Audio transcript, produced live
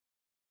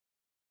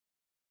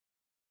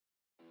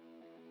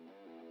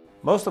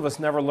Most of us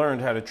never learned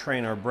how to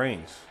train our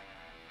brains,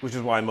 which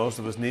is why most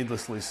of us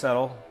needlessly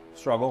settle,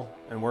 struggle,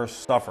 and worse,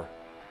 suffer.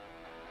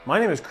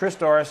 My name is Chris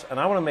Doris, and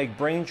I want to make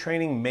brain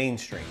training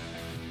mainstream.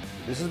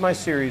 This is my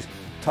series,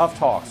 Tough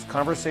Talks,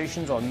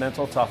 Conversations on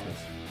Mental Toughness.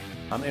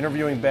 I'm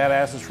interviewing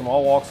badasses from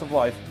all walks of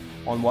life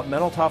on what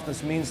mental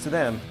toughness means to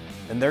them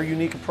and their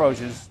unique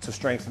approaches to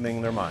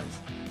strengthening their minds.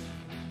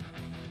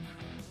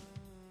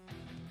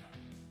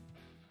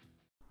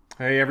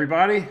 Hey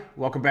everybody,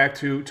 welcome back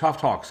to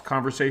Tough Talks,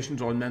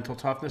 Conversations on Mental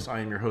Toughness. I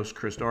am your host,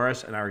 Chris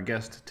Doris, and our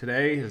guest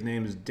today, his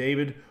name is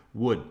David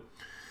Wood.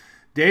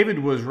 David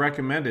was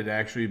recommended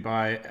actually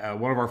by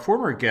one of our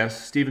former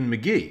guests, Stephen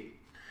McGee.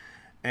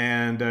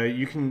 And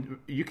you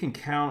can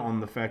count on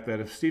the fact that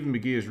if Stephen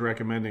McGee is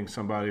recommending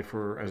somebody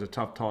as a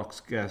Tough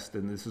Talks guest,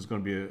 then this is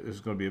going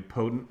to be a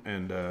potent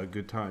and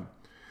good time.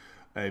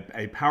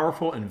 A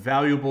powerful and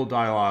valuable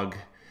dialogue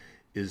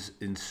is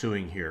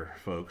ensuing here,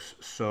 folks.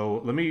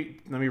 So let me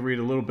read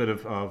a little bit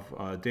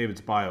of David's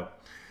bio.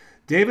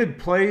 David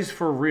plays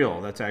for real.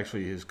 That's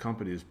actually his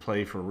company is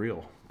Play for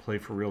Real.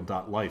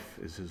 Playforreal.life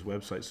is his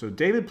website. So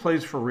David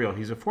plays for real.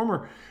 He's a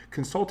former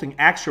consulting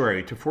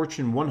actuary to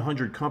Fortune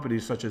 100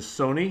 companies such as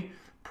Sony,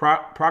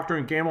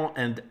 Proctor & Gamble,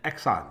 and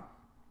Exxon.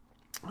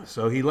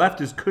 So he left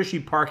his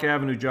cushy Park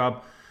Avenue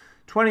job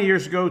 20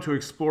 years ago to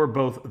explore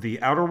both the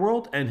outer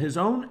world and his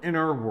own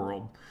inner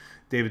world.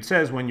 David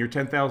says, when you're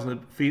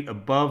 10,000 feet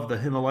above the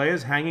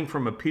Himalayas, hanging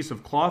from a piece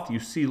of cloth, you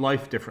see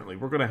life differently.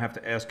 We're going to have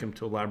to ask him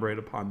to elaborate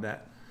upon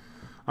that.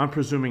 I'm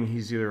presuming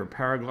he's either a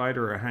paraglider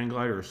or a hang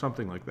glider or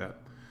something like that.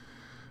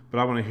 But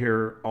I want to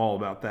hear all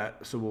about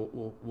that, so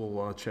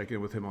we'll check in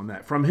with him on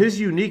that. From his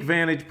unique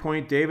vantage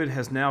point, David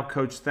has now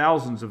coached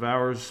thousands of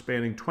hours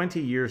spanning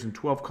 20 years in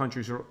 12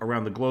 countries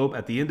around the globe.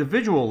 At the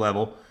individual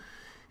level,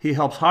 he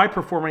helps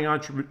high-performing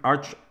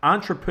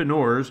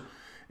entrepreneurs,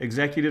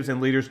 executives,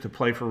 and leaders to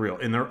play for real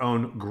in their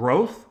own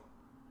growth,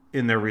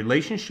 in their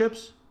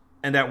relationships,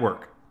 and at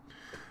work.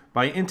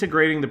 By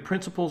integrating the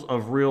principles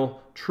of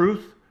real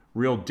truth,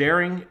 real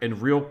daring,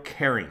 and real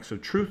caring. So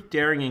truth,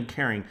 daring, and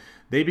caring,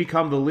 they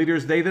become the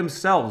leaders they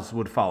themselves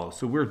would follow.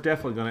 So we're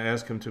definitely going to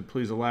ask him to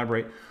please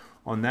elaborate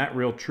on that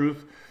real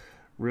truth,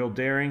 real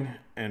daring,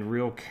 and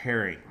real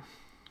caring.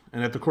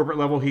 And at the corporate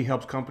level, he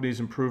helps companies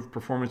improve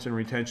performance and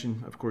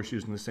retention, of course,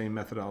 using the same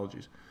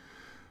methodologies.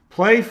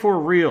 Play for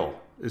real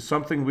is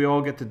something we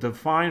all get to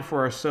define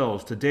for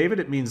ourselves. To David,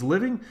 it means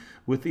living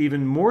with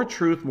even more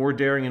truth, more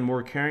daring, and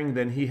more caring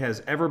than he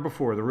has ever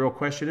before. The real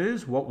question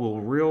is, what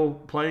will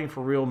playing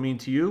for real mean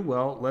to you?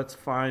 Well, let's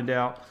find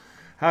out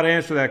how to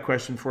answer that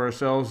question for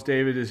ourselves.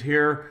 David is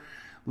here.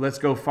 Let's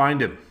go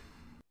find him.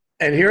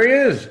 And here he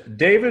is,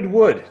 David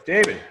Wood.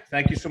 David,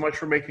 thank you so much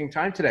for making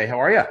time today. How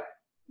are you?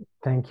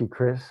 Thank you,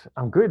 Chris.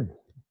 I'm good.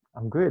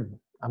 I'm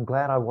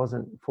glad I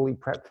wasn't fully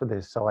prepped for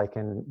this so I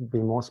can be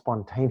more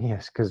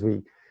spontaneous because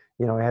we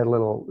had a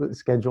little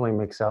scheduling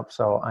mix up.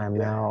 So I am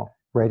now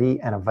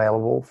ready and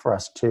available for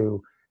us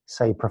to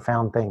say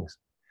profound things.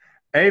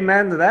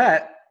 Amen to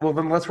that. Well,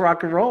 then let's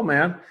rock and roll,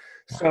 man.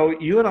 So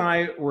you and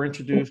I were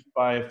introduced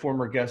by a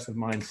former guest of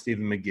mine,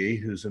 Stephen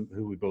McGee,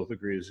 who we both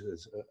agree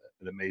is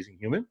an amazing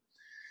human.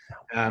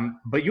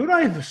 But you and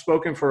I have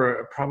spoken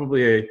for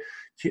probably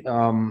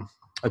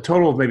a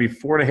total of maybe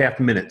 4.5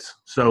 minutes.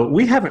 So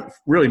we haven't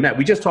really met.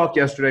 We just talked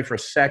yesterday for a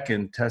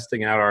second,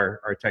 testing out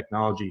our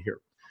technology here.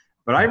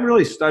 But I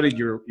really studied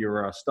your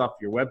stuff,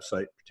 your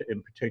website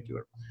in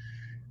particular,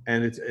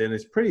 and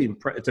it's pretty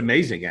it's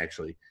amazing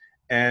actually.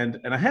 And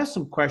I have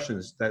some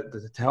questions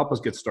to help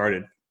us get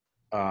started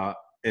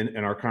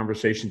in our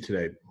conversation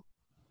today.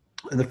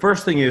 And the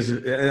first thing is,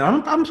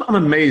 I'm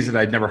amazed that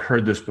I'd never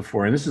heard this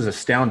before, and this is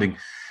astounding.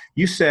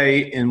 You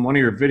say in one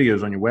of your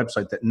videos on your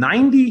website that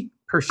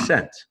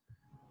 90%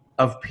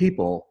 of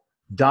people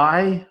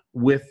die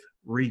with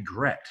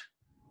regret.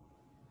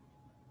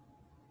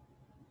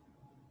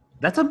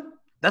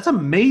 That's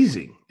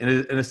amazing in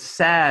a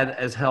sad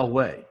as hell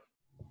way.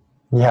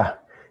 Yeah.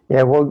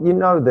 Well, you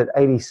know that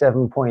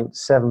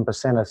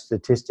 87.7% of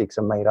statistics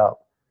are made up.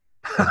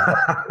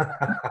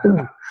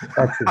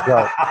 That's a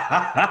joke.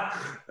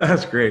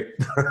 That's great.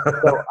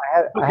 So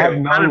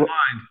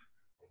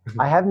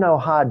I have no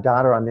hard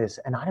data on this,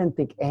 and I don't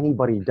think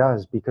anybody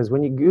does, because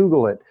when you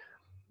Google it,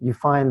 you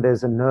find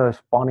there's a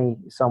nurse, Bonnie,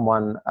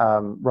 someone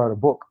wrote a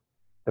book,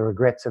 The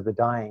Regrets of the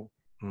Dying,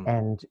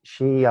 and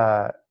she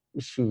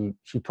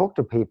talked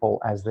to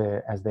people as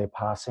they're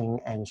passing,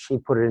 and she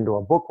put it into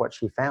a book, what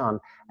she found,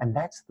 and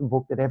that's the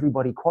book that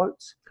everybody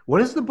quotes.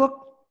 What is the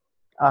book?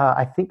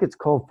 I think it's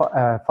called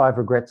 5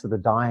 Regrets of the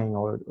Dying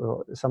or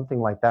something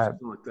like that.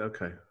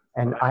 Okay.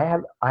 And I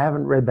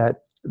haven't read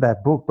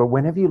that book, but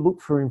whenever you look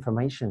for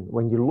information,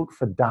 when you look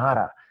for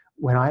data,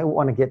 when I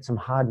want to get some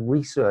hard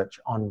research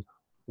on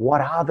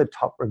what are the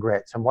top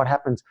regrets and what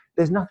happens,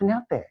 there's nothing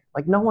out there.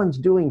 Like, no one's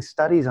doing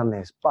studies on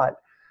this, but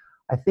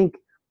I think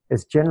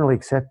it's generally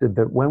accepted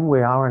that when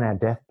we are on our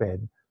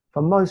deathbed,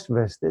 for most of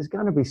us, there's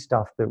going to be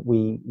stuff that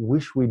we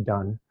wish we'd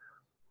done.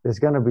 There's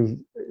going to be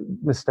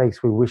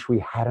mistakes we wish we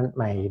hadn't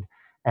made.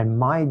 And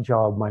my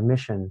job, my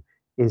mission,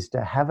 is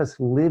to have us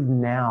live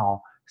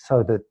now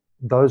so that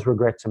those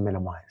regrets are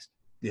minimized.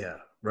 Yeah,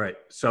 right.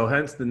 So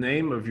hence the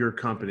name of your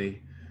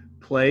company,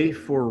 Play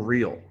for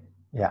Real.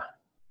 Yeah.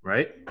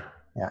 Right?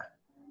 Yeah.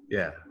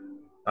 Yeah.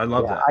 I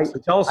love Yeah. that. So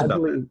tell us I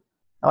about that.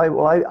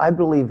 believe, I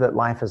believe that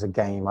life is a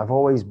game. I've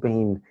always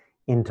been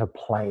into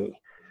play,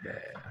 Yeah.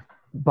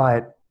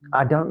 but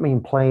I don't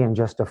mean play in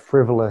just a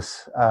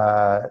frivolous,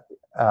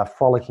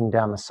 frolicking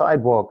down the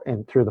sidewalk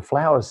and through the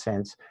flowers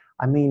sense.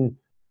 I mean,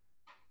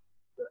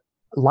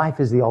 life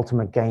is the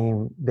ultimate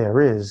game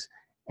there is.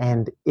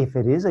 And if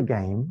it is a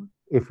game,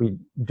 if we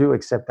do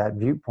accept that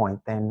viewpoint,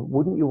 then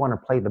wouldn't you want to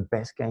play the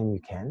best game you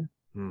can?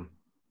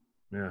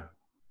 Yeah.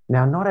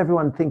 Now, not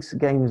everyone thinks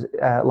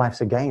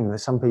life's a game.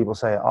 There's some people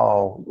say,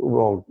 "Oh,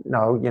 well,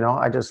 no,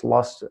 I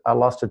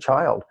lost a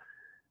child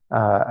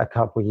a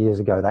couple of years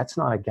ago. That's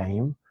not a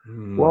game."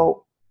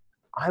 Well,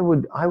 I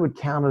would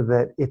counter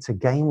that it's a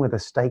game where the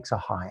stakes are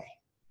high.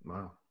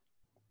 Wow.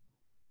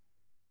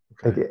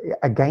 Okay.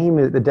 A game,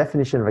 the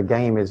definition of a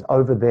game is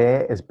over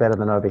there is better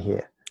than over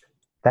here.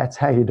 That's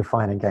how you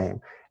define a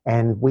game.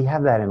 And we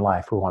have that in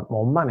life. We want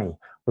more money.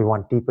 We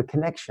want deeper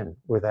connection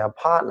with our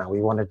partner.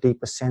 We want a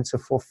deeper sense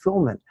of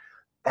fulfillment.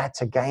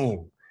 That's a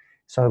game.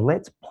 So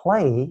let's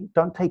play.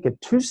 Don't take it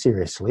too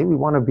seriously. We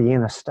want to be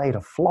in a state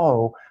of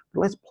flow,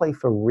 but let's play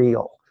for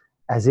real,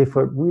 as if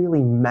it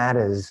really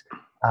matters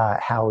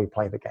how we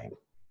play the game.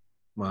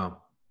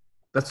 Wow.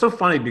 That's so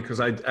funny because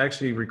I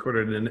actually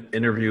recorded an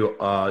interview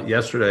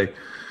yesterday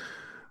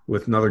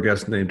with another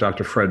guest named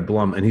Dr. Fred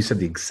Blum, and he said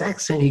the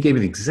exact same. He gave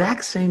me the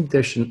exact same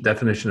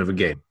definition of a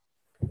game.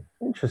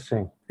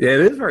 Interesting. Yeah, it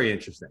is very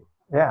interesting.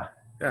 Yeah.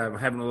 Yeah, I'm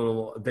having a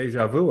little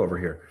deja vu over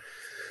here.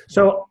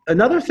 So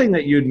another thing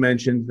that you'd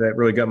mentioned that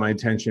really got my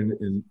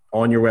attention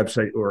on your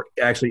website, or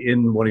actually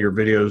in one of your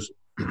videos,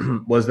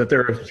 was that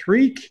there are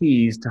 3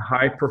 keys to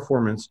high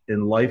performance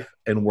in life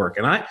and work.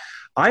 And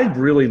I'd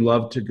really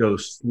love to go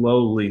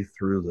slowly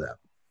through them.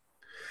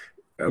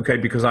 Okay,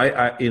 because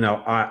I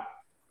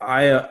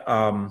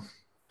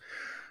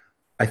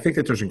think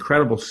that there's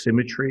incredible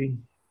symmetry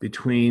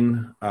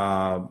between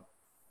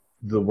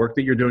the work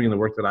that you're doing and the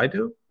work that I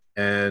do.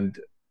 And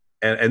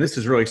this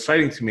is really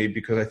exciting to me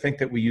because I think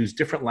that we use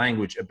different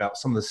language about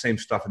some of the same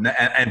stuff.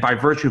 And by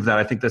virtue of that,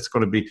 I think this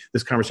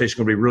conversation is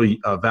going to be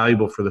really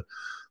valuable for the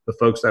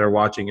folks that are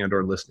watching and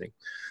or listening.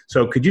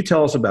 So could you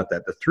tell us about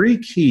that? The 3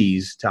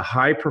 keys to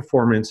high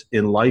performance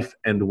in life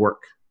and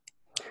work.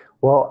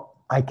 Well,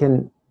 I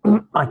can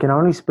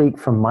only speak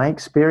from my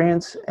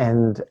experience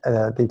and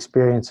the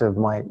experience of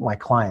my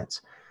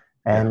clients.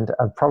 And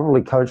I've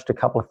probably coached a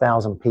couple of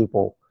thousand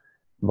people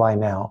by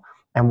now.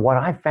 And what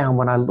I found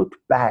when I looked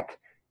back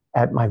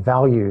at my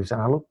values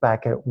and I looked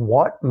back at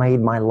what made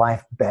my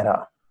life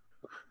better,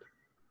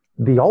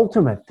 the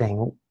ultimate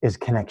thing is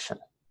connection.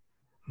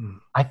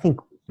 I think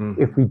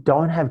if we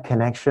don't have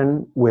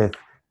connection with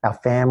our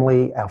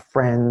family, our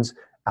friends,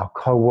 our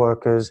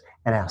coworkers,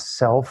 and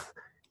ourself,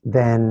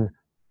 then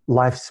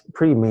life's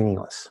pretty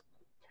meaningless.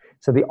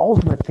 So the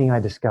ultimate thing I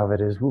discovered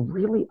is we're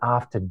really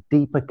after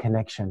deeper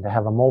connection to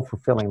have a more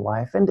fulfilling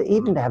life and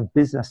even to have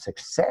business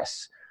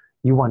success.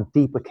 You want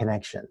deeper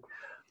connection.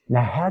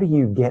 Now, how do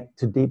you get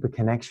to deeper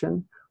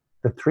connection?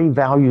 The 3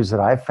 values that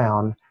I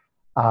found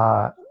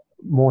are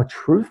more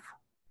truth,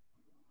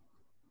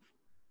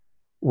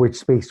 which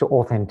speaks to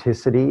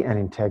authenticity and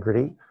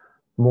integrity,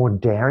 more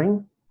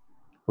daring,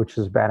 which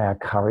is about our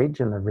courage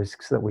and the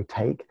risks that we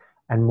take,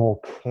 and more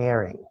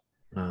caring,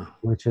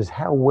 which is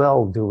how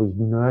well do we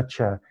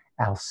nurture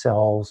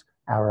ourselves,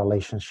 our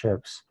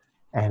relationships,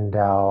 and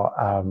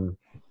our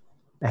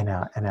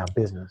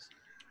business.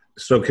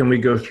 So can we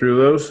go through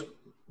those?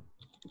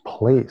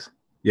 Please.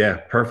 Yeah,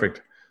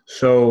 perfect.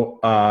 So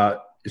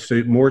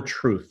more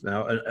truth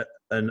now,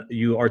 and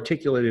you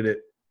articulated it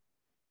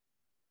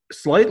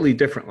slightly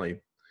differently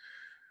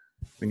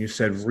when you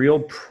said real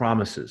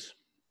promises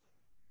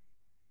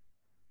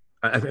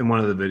in one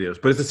of the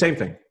videos, but it's the same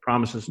thing.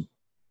 Promises.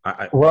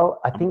 I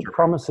think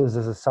promises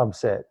is a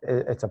subset.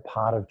 It's a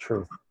part of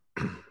truth.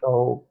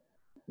 So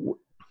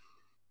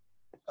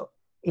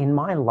in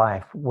my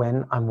life,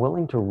 when I'm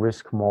willing to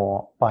risk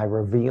more by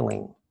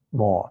revealing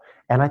more,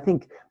 and I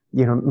think,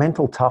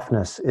 mental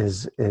toughness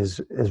is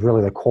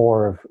really the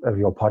core of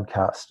your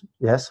podcast.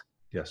 Yes?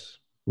 Yes.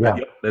 Yeah.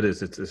 That is.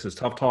 This is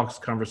Tough Talks,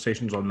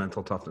 conversations on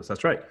mental toughness.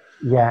 That's right.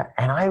 Yeah.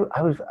 And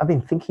I've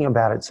been thinking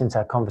about it since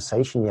our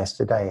conversation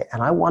yesterday.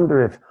 And I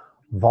wonder if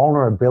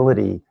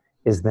vulnerability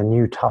is the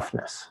new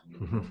toughness.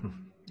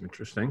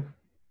 Interesting.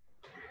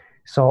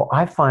 So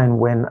I find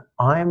when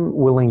I'm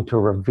willing to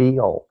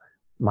reveal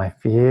my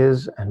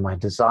fears and my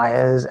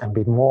desires and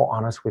be more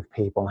honest with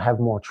people and have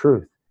more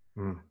truth,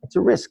 it's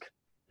a risk.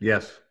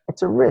 Yes.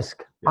 It's a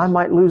risk. Yes. I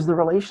might lose the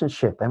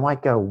relationship. They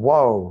might go,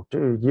 whoa,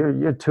 dude,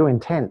 you're too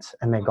intense,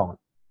 and they're gone.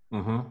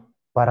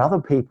 But other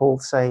people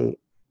say,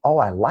 oh,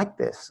 I like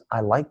this.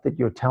 I like that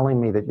you're telling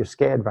me that you're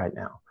scared right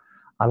now.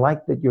 I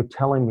like that you're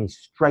telling me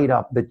straight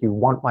up that you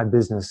want my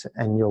business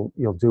and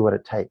you'll do what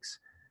it takes.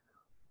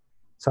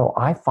 So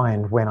I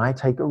find when I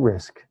take a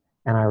risk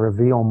and I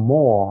reveal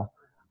more,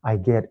 I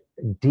get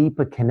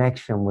deeper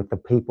connection with the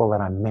people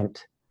that I'm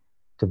meant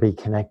to be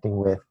connecting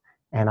with.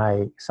 and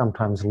I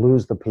sometimes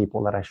lose the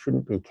people that I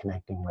shouldn't be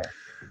connecting with.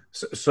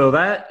 So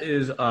that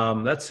is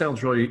that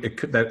sounds really it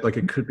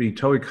could be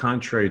totally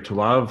contrary to a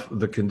lot of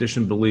the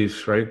conditioned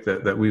beliefs, right?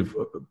 That we've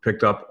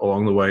picked up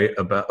along the way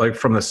about, like,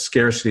 from the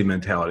scarcity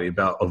mentality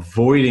about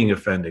avoiding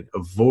offending,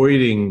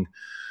 avoiding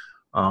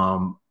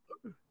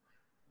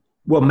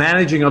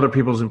managing other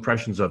people's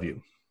impressions of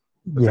you.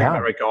 But think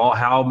about, like,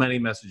 how many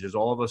messages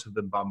all of us have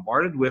been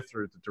bombarded with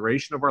through the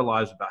duration of our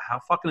lives about how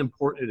fucking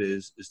important it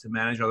is to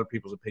manage other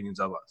people's opinions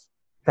of us.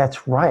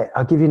 That's right.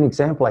 I'll give you an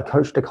example. I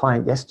coached a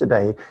client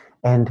yesterday,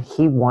 and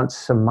he wants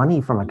some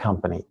money from a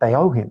company. They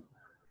owe him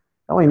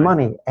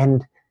money,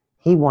 and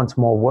he wants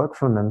more work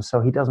from them,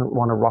 so he doesn't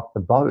want to rock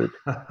the boat.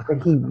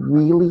 But he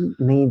really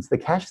needs the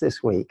cash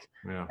this week,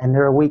 and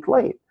they're a week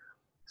late.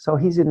 So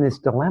he's in this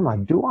dilemma.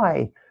 Do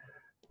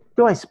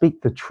I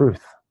speak the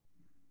truth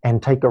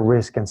and take a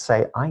risk and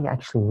say, I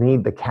actually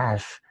need the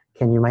cash,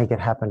 can you make it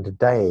happen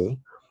today?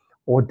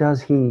 Or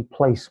does he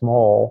play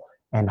small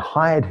and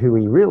hide who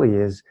he really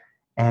is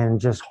and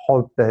just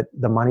hope that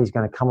the money's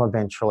going to come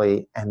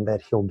eventually and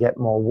that he'll get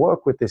more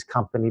work with this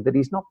company that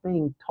he's not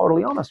being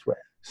totally honest with?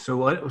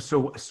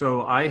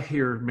 So I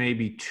hear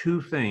maybe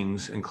two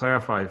things, and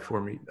clarify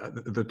for me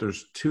that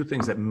there's two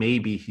things that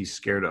maybe he's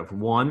scared of.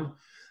 One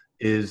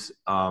is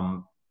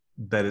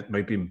that it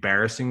might be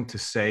embarrassing to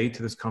say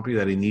to this company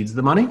that he needs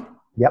the money.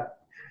 Yep.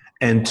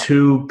 And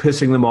two,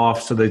 pissing them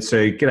off, so they'd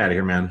say, get out of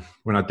here, man.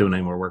 We're not doing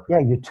any more work. Yeah,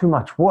 you're too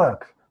much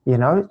work,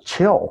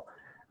 chill,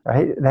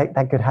 right?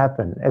 That could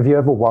happen. Have you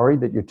ever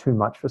worried that you're too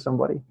much for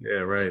somebody?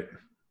 Yeah, right.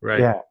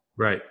 Yeah.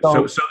 Right.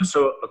 So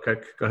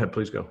okay, go ahead,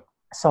 please go.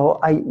 So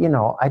I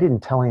didn't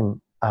tell him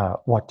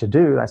what to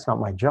do. That's not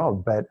my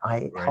job, but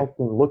I helped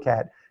him look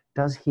at,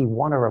 does he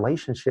want a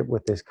relationship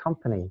with this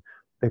company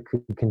that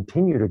could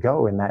continue to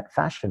go in that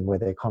fashion where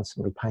they're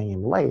constantly paying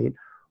him late?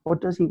 Or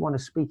does he want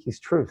to speak his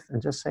truth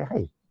and just say,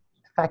 hey,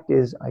 the fact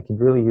is I could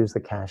really use the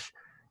cash,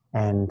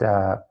 and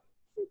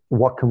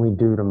what can we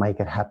do to make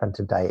it happen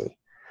today?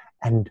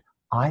 And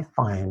I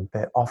find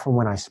that often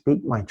when I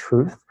speak my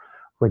truth,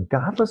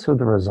 regardless of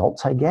the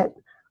results I get,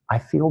 I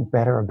feel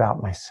better about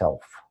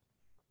myself.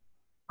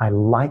 I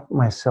like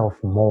myself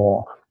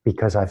more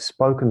because I've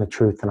spoken the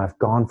truth and I've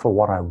gone for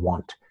what I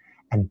want.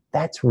 And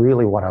that's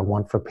really what I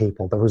want for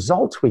people. The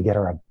results we get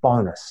are a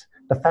bonus.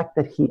 The fact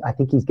that I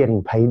think he's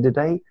getting paid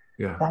today,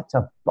 that's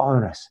a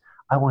bonus.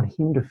 I want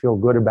him to feel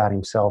good about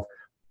himself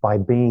by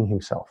being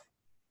himself.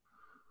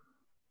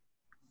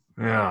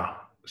 Yeah.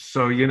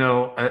 So,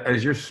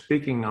 as you're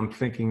speaking, I'm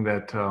thinking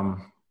that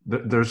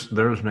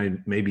there's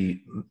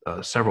maybe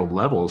several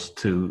levels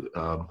to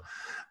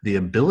the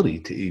ability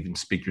to even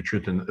speak your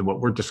truth. And what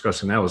we're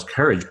discussing now is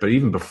courage. But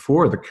even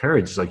before the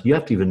courage, it's like you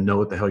have to even know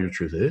what the hell your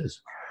truth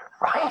is.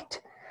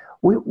 Right.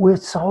 We're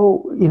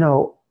so,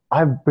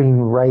 I've been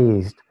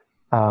raised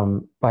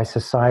by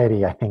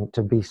society, I think,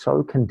 to be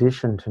so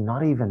conditioned to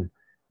not even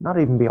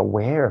be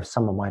aware of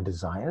some of my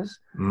desires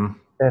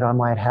that I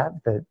might have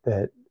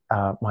that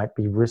might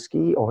be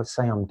risky. Or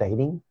say I'm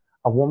dating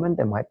a woman,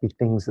 there might be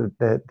things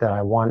that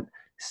I want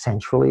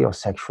sensually or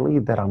sexually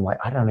that I'm like,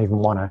 I don't even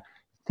want to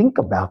think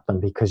about them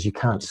because you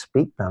can't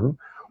speak them.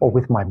 Or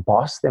with my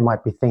boss, there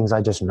might be things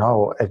I just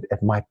know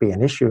it might be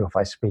an issue if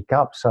I speak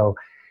up. So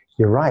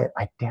you're right,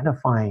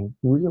 identifying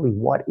really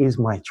what is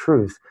my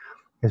truth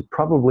is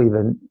probably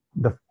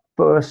the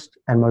first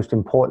and most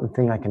important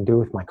thing I can do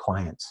with my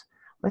clients.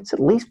 Let's at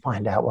least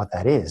find out what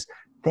that is.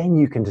 Then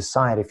you can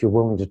decide if you're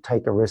willing to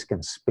take a risk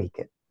and speak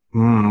it.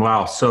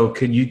 Wow. So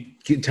can you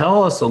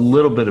tell us a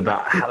little bit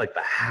about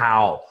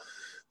how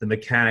the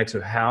mechanics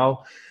of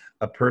how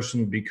a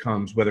person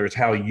becomes, whether it's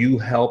how you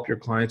help your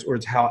clients or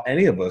it's how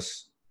any of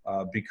us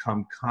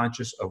become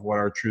conscious of what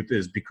our truth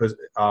is, because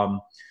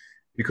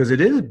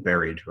it is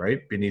buried,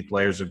 right, beneath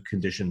layers of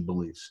conditioned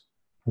beliefs.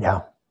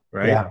 Yeah.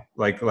 Right. Yeah.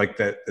 Like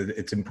that.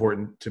 It's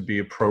important to be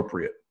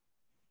appropriate.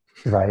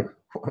 Right.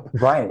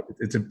 Right.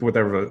 It's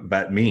whatever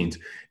that means.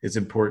 It's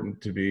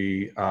important to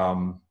be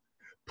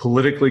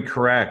politically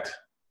correct.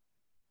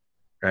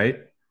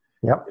 Right.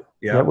 Yep.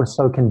 Yeah. We're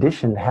so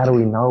conditioned. How do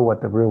we know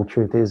what the real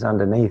truth is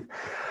underneath?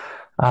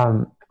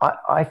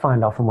 I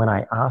find often when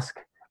I ask,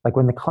 like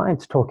when the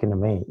client's talking to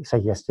me, say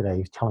yesterday, he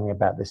was telling me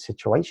about this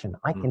situation,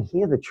 I can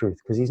hear the truth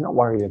because he's not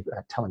worried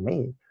about telling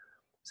me.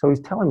 So he's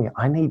telling me,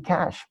 I need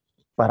cash,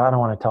 but I don't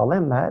want to tell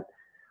them that.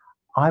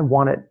 I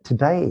want it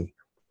today,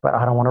 but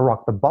I don't want to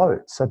rock the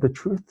boat. So the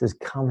truth is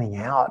coming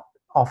out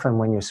often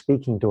when you're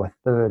speaking to a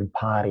third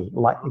party,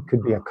 like it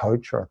could be a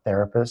coach or a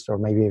therapist or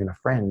maybe even a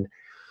friend.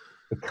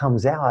 It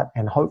comes out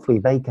and hopefully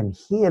they can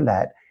hear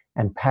that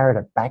and parrot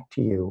it back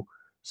to you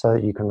so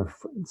that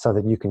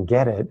you can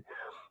get it.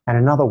 And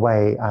another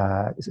way,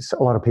 a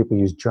lot of people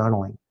use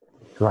journaling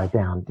to write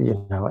down,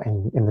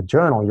 and in the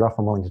journal, you're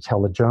often willing to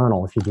tell the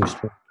journal, if you do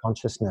stream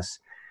consciousness,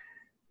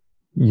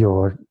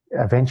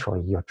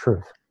 eventually your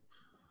truth.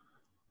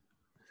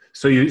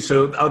 So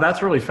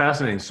that's really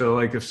fascinating. So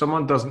like if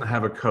someone doesn't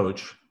have a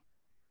coach,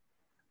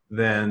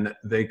 then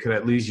they could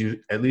at least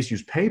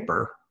use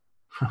paper,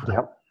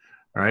 Yep.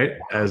 right,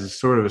 as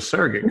sort of a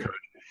surrogate coach.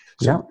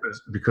 Yeah.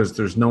 Because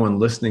there's no one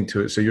listening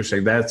to it. So you're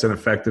saying that's an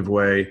effective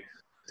way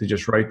to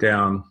just write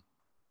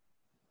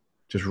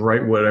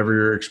whatever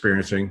you're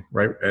experiencing,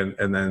 right?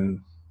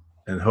 And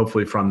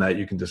hopefully from that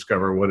you can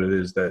discover what it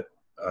is that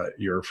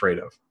you're afraid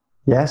of.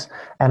 Yes.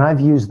 And I've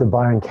used the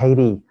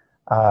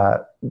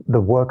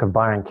work of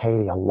Byron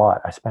Katie a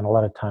lot. I spend a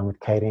lot of time with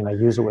Katie and I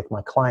use it with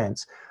my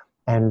clients.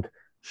 And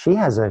she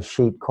has a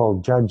sheet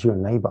called Judge Your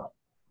Neighbor.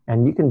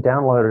 And you can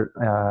download it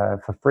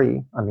for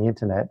free on the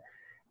internet.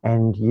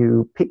 And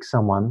you pick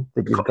someone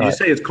that you've got. You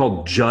say it's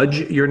called Judge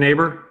Your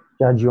Neighbor?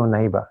 Judge Your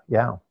Neighbor,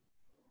 yeah.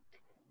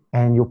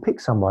 And you'll pick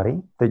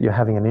somebody that you're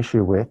having an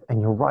issue with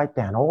and you'll write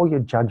down all your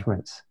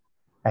judgments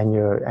and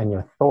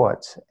your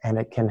thoughts, and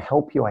it can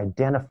help you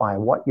identify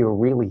what you're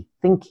really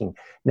thinking.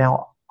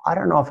 Now, I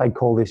don't know if I'd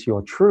call this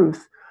your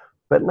truth,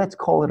 but let's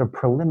call it a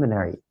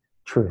preliminary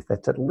truth.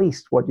 That's at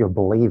least what you're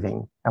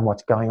believing and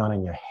what's going on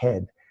in your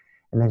head.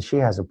 And then she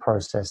has a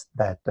process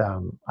that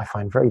I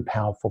find very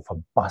powerful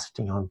for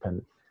busting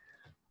open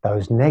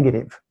those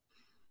negative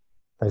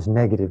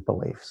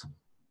beliefs.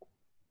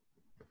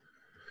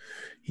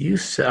 You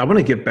said, I want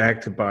to get back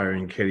to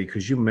Byron Katie,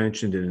 because you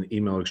mentioned in an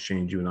email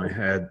exchange you and I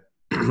had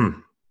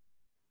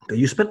that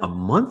you spent a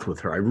month with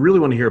her. I really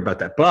want to hear about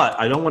that, but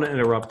I don't want to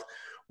interrupt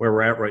where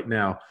we're at right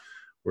now.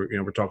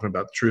 We're talking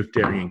about truth,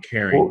 daring, and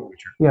caring. Well,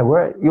 yeah,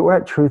 we're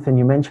at truth, and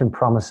you mentioned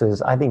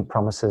promises. I think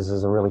promises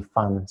is a really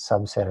fun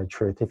subset of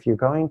truth. If you're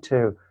going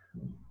to,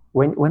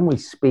 when we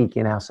speak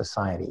in our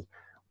society,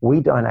 we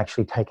don't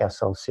actually take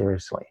ourselves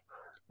seriously.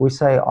 We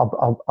say,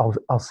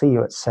 I'll see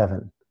you at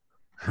 7.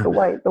 The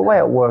way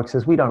it works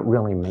is we don't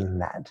really mean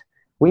that.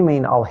 We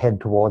mean I'll head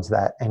towards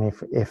that, and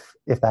if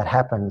that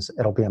happens,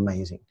 it'll be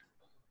amazing.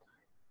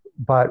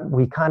 But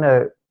we kind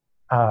of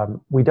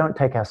we don't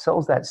take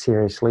ourselves that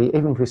seriously.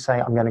 Even if we say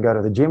I'm going to go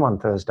to the gym on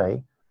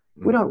Thursday,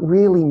 we don't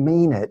really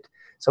mean it.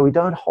 So we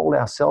don't hold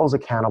ourselves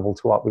accountable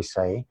to what we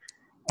say,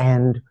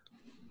 and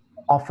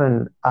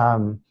often.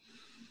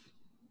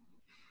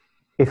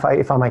 If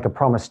I make a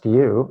promise to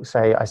you,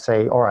 I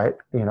say, all right,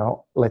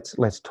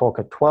 let's talk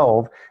at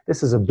 12.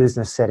 This is a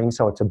business setting,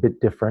 so it's a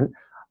bit different.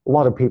 A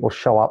lot of people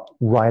show up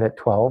right at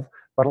 12,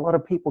 but a lot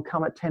of people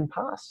come at 10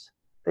 past.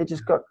 They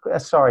just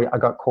sorry, I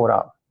got caught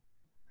up.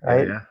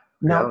 Right? Yeah.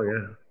 No,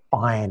 yeah.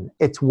 Fine.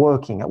 It's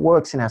working. It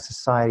works in our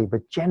society,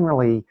 but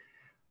generally,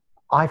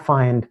 I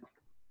find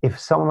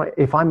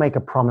if I make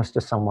a promise to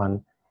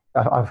someone,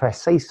 if I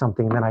say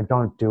something and then I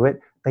don't do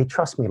it, they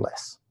trust me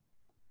less.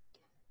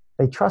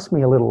 They trust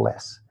me a little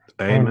less.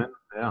 Amen.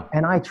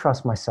 And I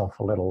trust myself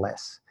a little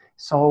less.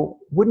 So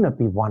wouldn't it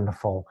be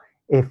wonderful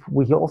if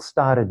we all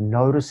started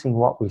noticing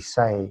what we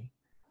say?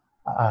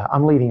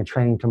 I'm leading a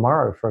training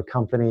tomorrow for a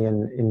company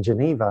in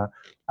Geneva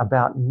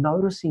about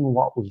noticing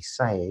what we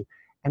say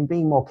and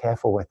being more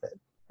careful with it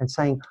and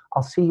saying,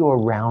 I'll see you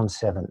around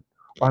 7,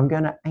 or I'm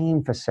going to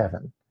aim for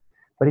 7.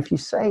 But if you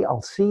say,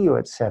 I'll see you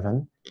at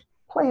 7,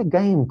 play a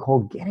game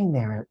called getting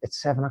there at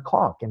 7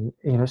 o'clock and,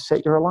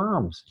 set your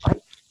alarms.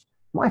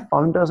 My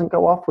phone doesn't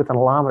go off with an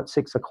alarm at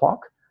 6 o'clock.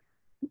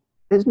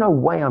 There's no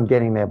way I'm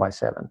getting there by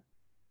 7.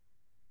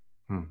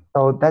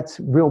 So that's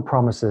real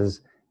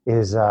promises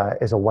is a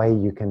way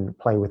you can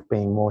play with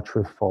being more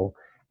truthful.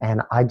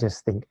 And I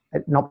just think,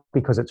 not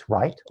because it's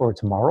right or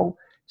it's moral,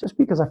 just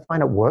because I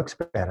find it works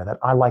better, that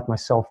I like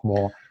myself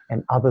more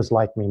and others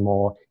like me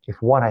more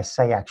if what I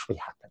say actually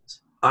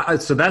happens.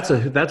 So that's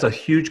a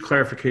huge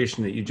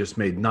clarification that you just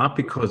made. Not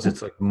because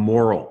it's like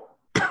moral,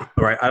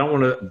 right? I don't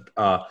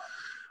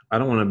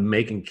want to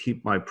make and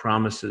keep my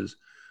promises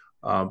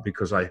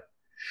because I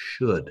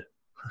should.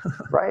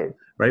 Right.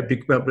 Right.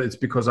 But it's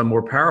because I'm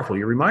more powerful.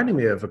 You're reminding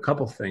me of a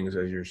couple things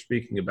as you're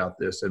speaking about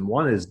this. And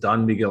one is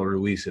Don Miguel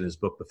Ruiz in his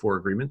book, The Four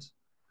Agreements.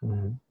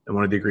 Mm-hmm. And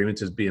one of the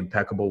agreements is be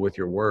impeccable with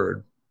your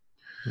word.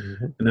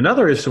 Mm-hmm. And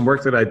another is some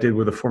work that I did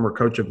with a former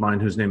coach of mine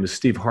whose name is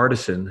Steve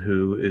Hardison,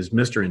 who is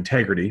Mr.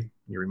 Integrity.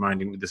 You're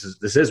reminding me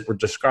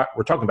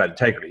we're talking about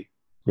integrity.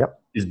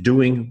 Yep. Is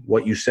doing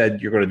what you said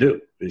you're going to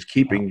do. Is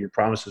keeping your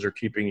promises or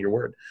keeping your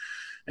word.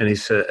 And he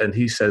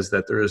says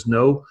that there's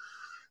no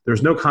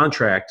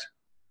contract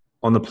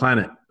on the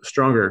planet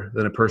stronger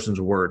than a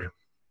person's word.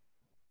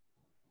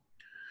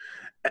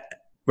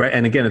 Right.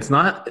 And again, it's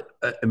not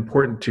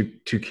important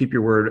to keep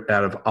your word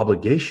out of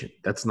obligation.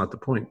 That's not the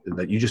point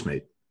that you just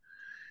made.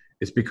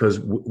 It's because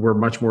we're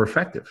much more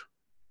effective.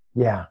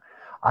 Yeah.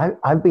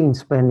 I've been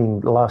spending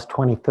the last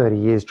 20, 30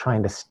 years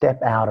trying to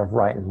step out of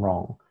right and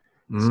wrong.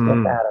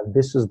 Step out of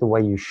this is the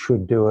way you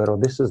should do it, or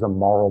this is the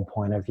moral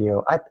point of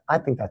view. I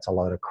think that's a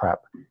load of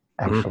crap,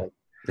 actually.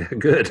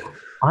 Good.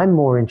 I'm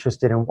more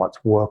interested in what's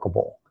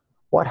workable,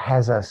 what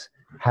has us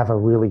have a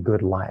really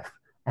good life.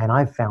 And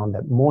I've found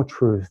that more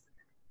truth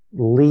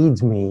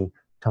leads me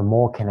to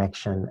more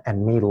connection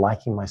and me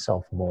liking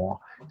myself more.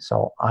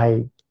 So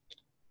I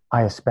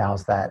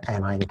espouse that,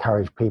 and I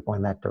encourage people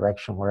in that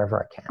direction wherever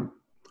I can.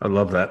 I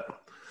love that.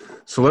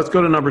 So let's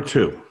go to number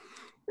 2.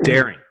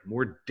 Daring.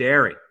 More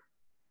daring.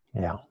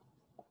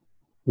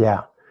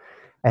 Yeah.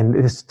 And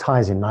this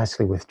ties in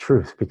nicely with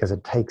truth because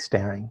it takes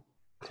daring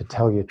to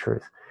tell your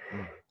truth.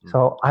 Mm-hmm.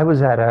 So I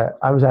was at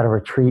a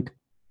retreat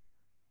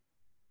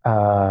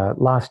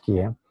last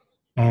year,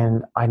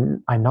 and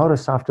I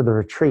noticed after the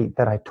retreat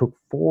that I took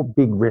 4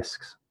 big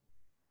risks.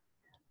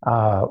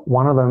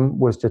 One of them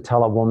was to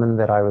tell a woman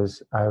that I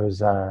was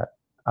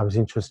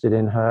interested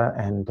in her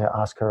and to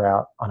ask her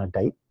out on a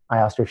date. I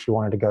asked her if she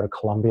wanted to go to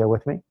Colombia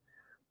with me.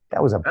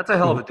 That's a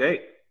hell of a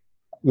date.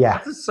 Yeah,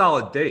 that's a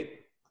solid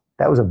date.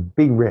 That was a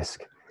big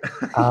risk.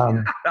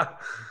 Yeah.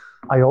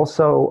 I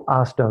also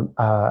asked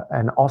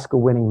an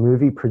Oscar-winning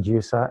movie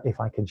producer if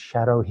I could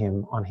shadow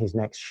him on his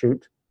next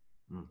shoot,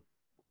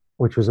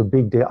 which was a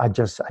big deal. I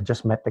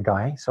just met the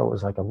guy, so it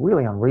was like a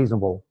really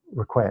unreasonable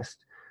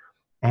request.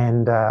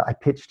 And I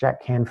pitched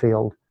Jack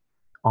Canfield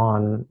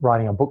on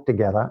writing a book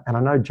together. And I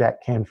know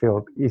Jack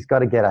Canfield, he's got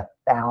to get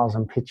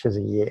 1,000 pictures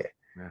a year.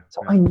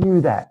 So I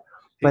knew that.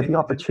 But the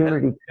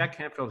opportunity... Jack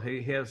Canfield,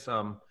 he has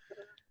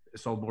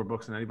sold more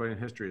books than anybody in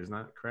history. Isn't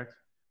that correct?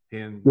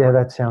 Yeah,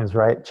 that sounds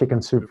right.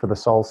 Chicken Soup for the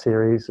Soul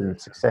series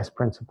and Success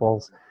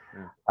Principles.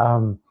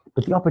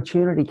 But the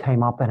opportunity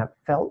came up and it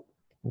felt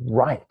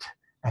right.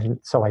 And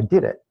so I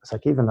did it. It's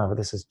like, even though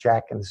this is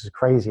Jack and this is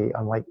crazy,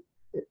 I'm like...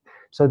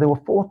 So there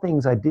were 4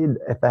 things I did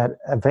at that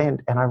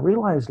event. And I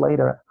realized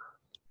later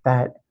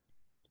that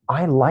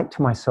I liked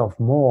myself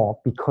more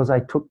because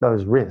I took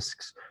those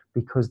risks,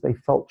 because they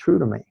felt true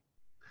to me.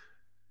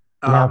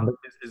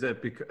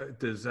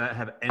 Does that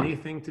have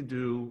anything to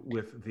do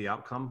with the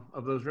outcome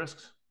of those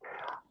risks?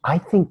 I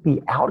think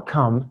the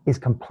outcome is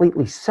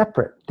completely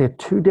separate. They're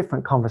 2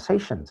 different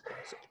conversations.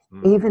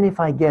 Even if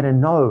I get a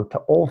no to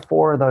all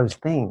 4 of those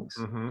things,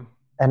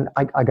 and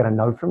I got a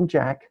no from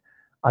Jack,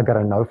 I got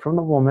a no from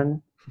the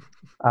woman.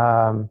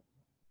 I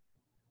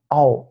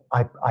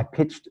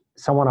pitched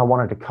someone I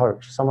wanted to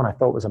coach, someone I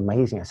thought was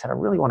amazing. I said, I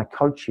really want to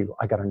coach you.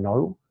 I got a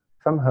no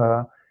from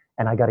her,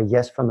 and I got a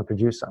yes from the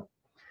producer.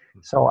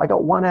 So I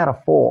got 1 out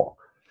of 4.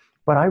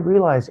 But I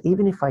realized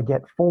even if I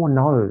get 4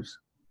 no's,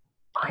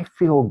 I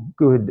feel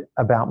good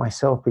about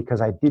myself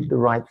because I did the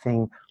right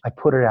thing. I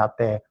put it out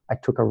there. I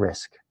took a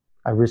risk.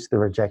 I risked the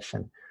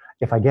rejection.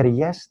 If I get a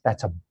yes,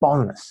 that's a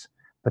bonus.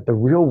 But the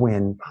real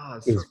win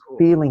is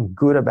feeling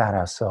good about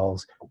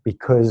ourselves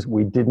because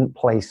we didn't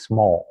play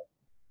small.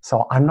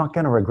 So I'm not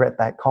going to regret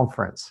that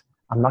conference.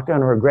 I'm not going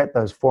to regret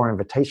those 4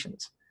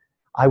 invitations.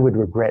 I would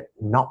regret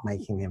not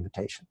making the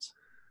invitations.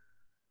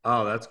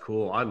 Oh, that's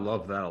cool. I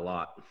love that a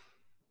lot.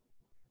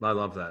 I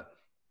love that.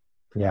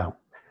 Yeah.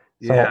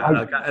 So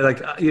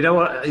you know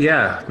what?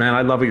 Yeah, man,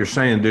 I love what you're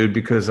saying, dude,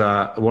 because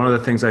one of the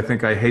things I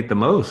think I hate the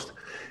most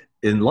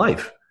in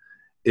life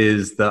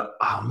is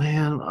oh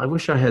man, I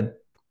wish I had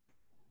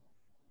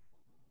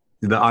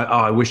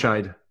I wish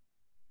I'd.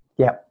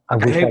 Yeah. I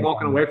hate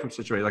walking away from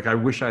situations. Like I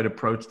wish I'd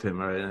approached him.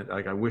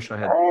 Like I wish I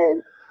had.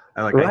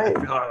 I feel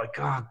like,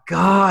 oh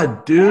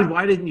God, dude,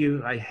 why didn't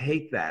you? I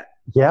hate that.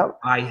 Yeah.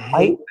 I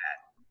hate that.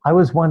 I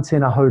was once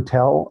in a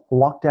hotel,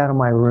 locked out of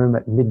my room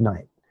at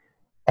midnight.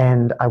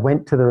 And I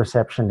went to the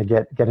reception to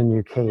get a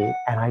new key,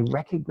 and I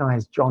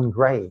recognized John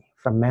Gray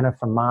from Men Are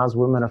From Mars,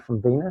 Women Are From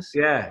Venus.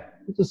 Yeah.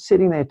 Just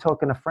sitting there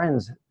talking to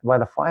friends by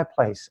the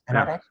fireplace. And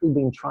I'd actually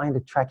been trying to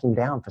track him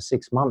down for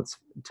 6 months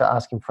to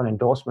ask him for an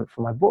endorsement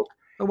for my book.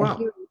 Oh, wow.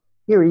 And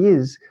here he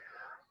is.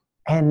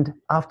 And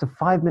after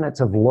 5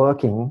 minutes of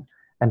lurking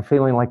and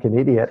feeling like an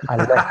idiot, I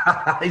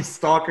left. He's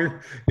stalking.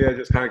 Yeah,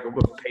 just kind of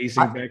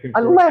pacing back and forth. I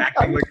left.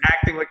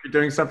 Acting like you're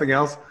doing something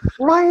else.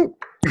 Right.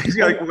 He's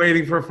like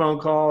waiting for a phone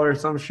call or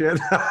some shit.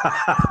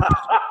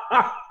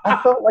 I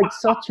felt like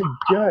such a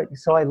jerk.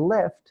 So I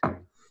left.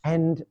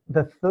 And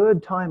the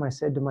 3rd time I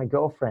said to my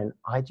girlfriend,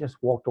 I just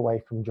walked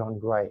away from John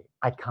Gray.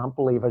 I can't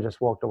believe I just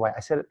walked away. I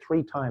said it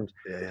 3 times.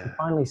 Yeah. She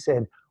finally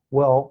said,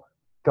 well,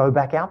 go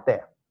back out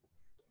there.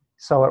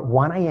 So at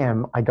 1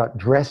 a.m., I got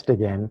dressed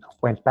again,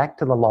 went back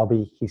to the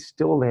lobby. He's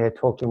still there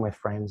talking with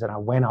friends. And I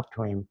went up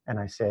to him and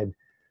I said,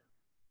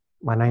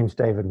 my name's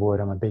David Wood.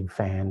 I'm a big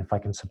fan. If I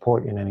can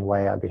support you in any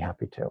way, I'd be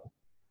happy to.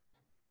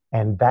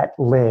 And that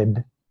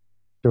led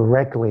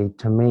directly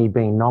to me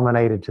being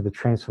nominated to the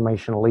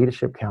Transformational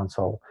Leadership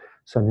Council.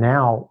 So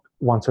now,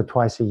 once or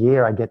twice a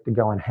year, I get to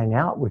go and hang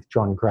out with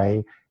John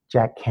Gray,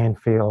 Jack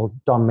Canfield,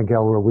 Don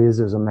Miguel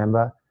Ruiz is a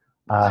member.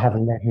 I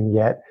haven't met him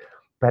yet.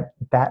 But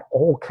that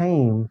all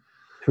came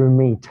through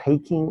me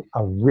taking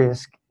a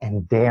risk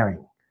and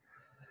daring.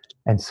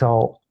 And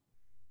so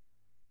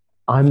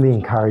I'm the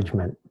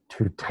encouragement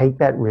to take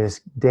that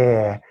risk,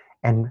 dare,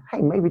 and hey,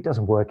 maybe it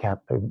doesn't work out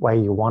the way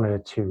you wanted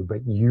it to,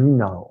 but you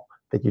know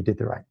that you did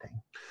the right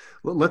thing.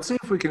 Well, let's see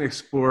if we can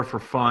explore for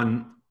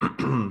fun,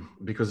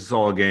 because it's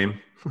all a game.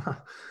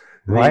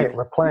 Right,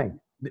 we're playing.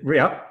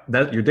 Yeah,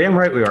 you're damn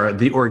right we are.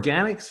 The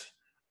organics,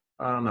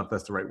 I don't know if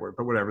that's the right word,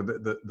 but whatever,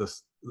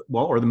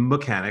 or the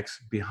mechanics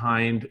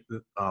behind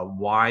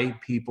why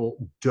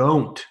people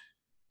don't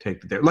take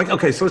the dare. Like,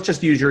 okay, so let's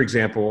just use your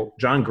example,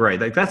 John Gray.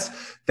 Like that's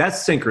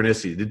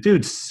synchronicity. The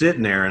dude's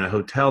sitting there in a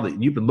hotel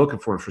that you've been looking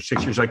for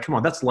 6 years. Like, come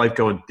on, that's life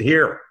going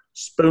here,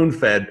 spoon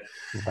fed.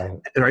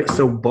 Right.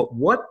 So, but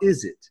what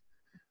is it?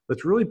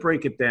 Let's really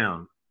break it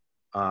down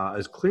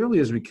as clearly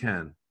as we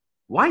can.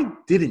 Why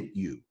didn't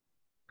you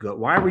go?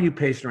 Why were you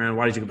pacing around?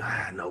 Why did you go,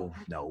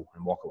 no,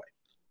 and walk away?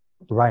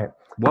 Right.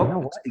 You know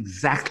What what?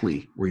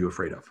 exactly were you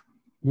afraid of?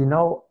 You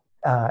know,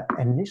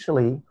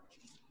 initially,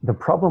 the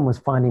problem was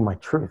finding my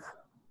truth.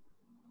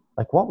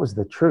 Like, what was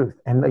the truth?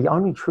 And the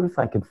only truth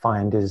I could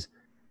find is,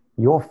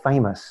 you're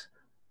famous.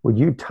 Would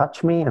you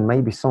touch me and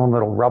maybe some of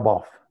it'll rub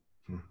off?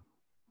 Hmm.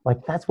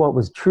 Like, that's what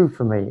was true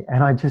for me.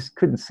 And I just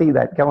couldn't see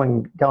that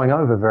going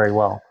over very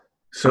well.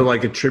 So,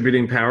 like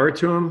attributing power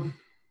to him?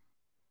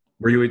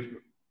 Were you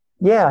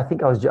Yeah, I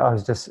think I was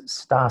just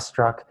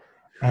starstruck.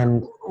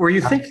 And were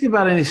you uh, thinking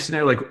about any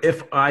scenario like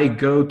if I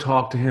go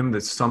talk to him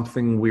that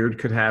something weird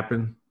could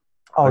happen?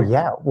 oh Like,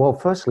 yeah, well,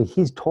 firstly,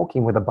 he's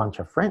talking with a bunch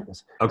of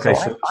friends. okay,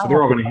 So so I they're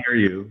have all to going to hear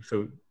you.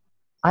 So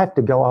I have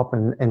to go up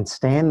and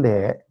stand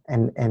there yeah,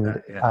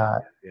 and yeah,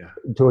 yeah,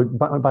 to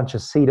a bunch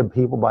of seated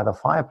people by the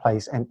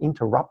fireplace and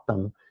interrupt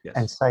them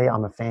and yes. say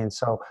I'm a fan.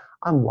 So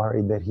I'm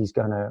worried that he's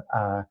going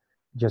to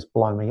just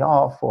blow me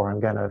off, or I'm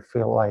going to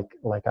feel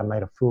like I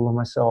made a fool of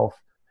myself,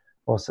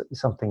 or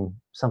something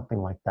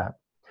like that.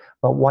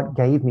 But what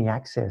gave me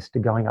access to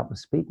going up and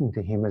speaking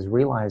to him is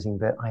realizing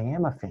that I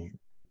am a fan.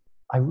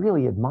 I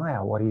really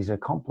admire what he's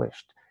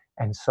accomplished,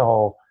 and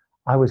so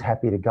I was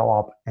happy to go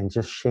up and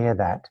just share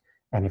that.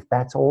 And if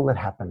that's all that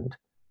happened,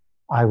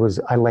 I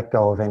let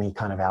go of any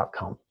kind of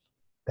outcome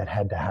that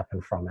had to happen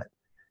from it.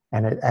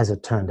 And as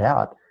it turned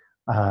out,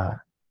 uh,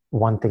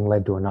 one thing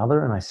led to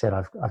another, and I said,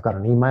 I've got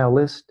an email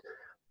list,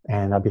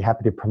 and I'd be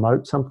happy to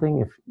promote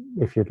something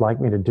if you'd like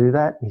me to do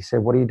that. And he said,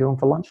 what are you doing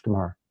for lunch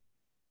tomorrow?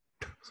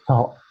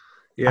 So I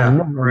Yeah,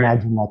 never right.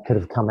 imagined what could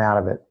have come out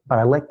of it, but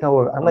I let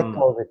Mm.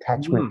 go of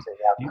attachment Mm. to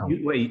the outcome.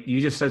 Wait, you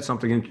just said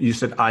something. You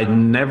said, I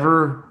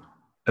never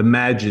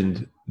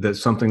imagined that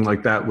something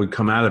like that would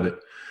come out of it.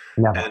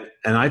 Never.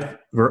 And I,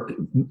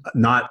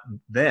 not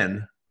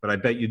then, but I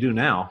bet you do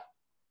now.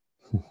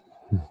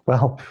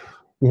 Well,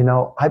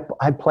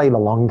 I play the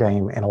long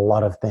game in a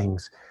lot of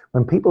things.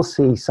 When people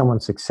see someone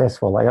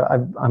successful,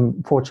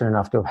 I'm fortunate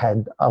enough to have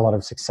had a lot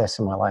of success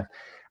in my life,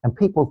 and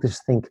people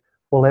just think,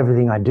 well,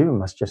 everything I do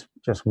must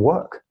just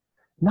work.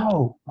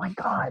 No, my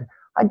God,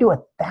 I do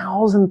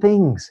 1,000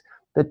 things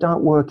that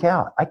don't work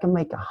out. I can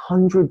make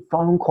 100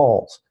 phone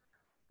calls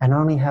and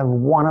only have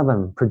one of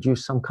them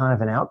produce some kind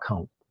of an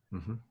outcome.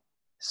 Mm-hmm.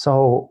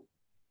 So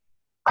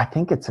I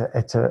think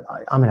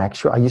I'm an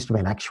actuary. I used to be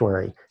an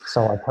actuary.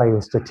 So I play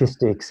with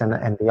statistics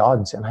and the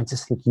odds. And I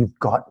just think you've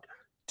got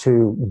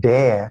to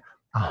dare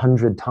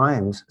 100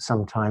 times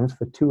sometimes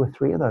for two or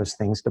three of those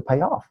things to pay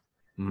off.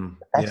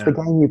 That's the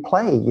Yeah. game you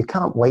play. You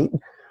can't wait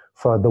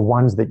for the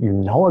ones that you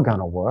know are going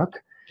to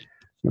work.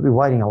 You'll be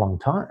waiting a long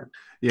time.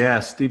 Yeah.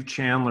 Steve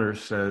Chandler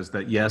says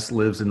that yes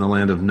lives in the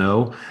land of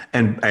no.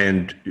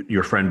 And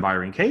your friend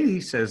Byron Katie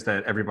says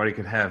that everybody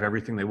could have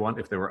everything they want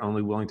if they were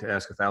only willing to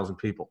ask 1,000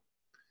 people.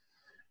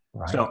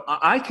 Right. So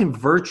I can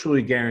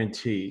virtually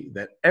guarantee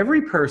that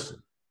every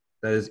person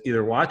that is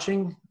either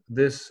watching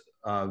this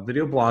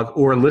video blog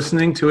or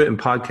listening to it in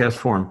podcast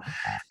form,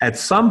 at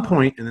some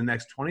point in the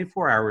next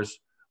 24 hours,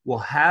 will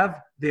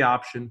have the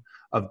option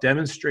of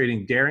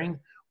demonstrating daring,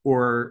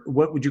 or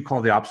what would you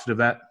call the opposite of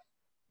that?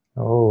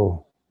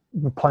 Oh,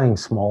 we're playing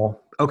small.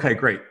 Okay,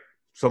 great.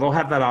 So they'll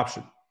have that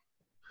option,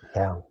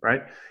 Yeah.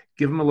 right?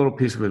 Give them a little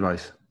piece of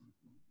advice.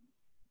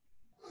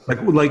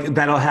 Like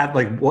that'll have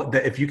like what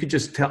if you could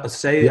just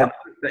say, Yep.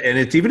 and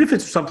it's even if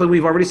it's something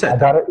we've already I said.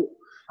 got it.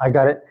 I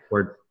got it.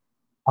 Or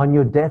On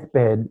your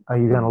deathbed, are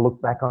you going to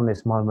look back on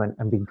this moment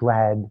and be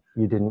glad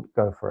you didn't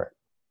go for it?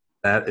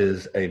 that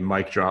is a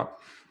mic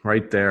drop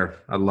right there.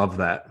 I love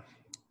that.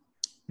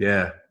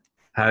 Yeah.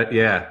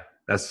 Yeah,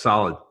 that's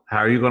solid. How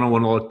are you going to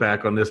want to look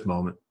back on this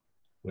moment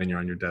when you're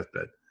on your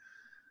deathbed?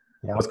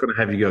 Yeah. What's going to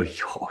have you go,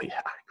 oh, yeah,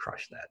 I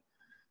crushed that.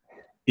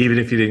 Even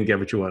if you didn't get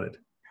what you wanted.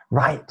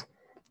 Right.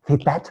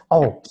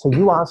 So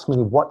you asked me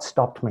what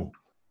stopped me.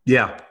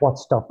 Yeah. What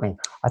stopped me?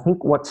 I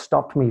think what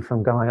stopped me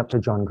from going up to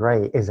John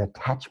Gray is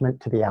attachment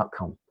to the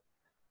outcome.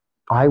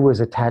 I was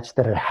attached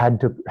that it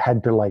had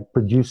to like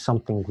produce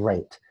something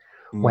great.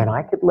 When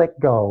I could let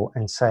go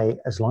and say,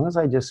 as long as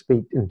I just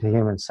speak to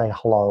him and say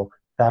hello,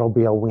 that'll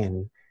be a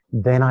win,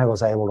 then I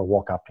was able to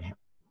walk up to him.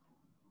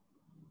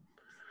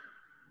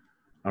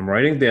 I'm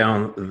writing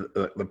down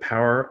the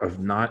power of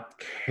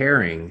not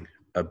caring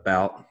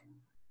about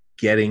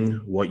getting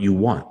what you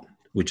want,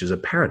 which is a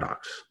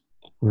paradox.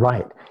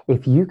 Right.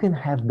 If you can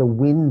have the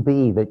win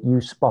be that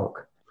you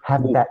spoke,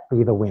 have that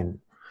be the win.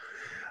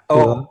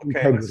 Oh,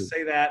 okay. Let's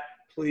say that.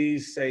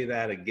 Please say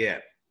that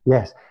again.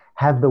 Yes.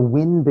 Have the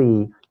win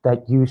be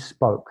that you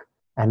spoke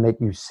and that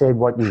you said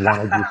what you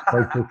wanted. You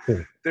spoke the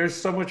truth. There's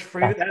so much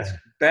freedom. That's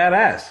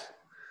badass.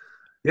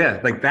 Yeah,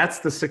 like that's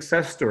the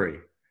success story.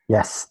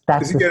 Yes,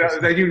 that's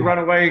then you run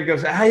away and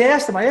goes, I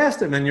asked him.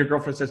 And then your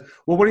girlfriend says,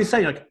 well, what do you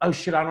say? You're like, oh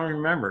shit, I don't even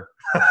remember.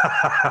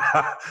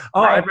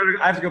 I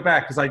have to go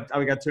back because I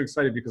got too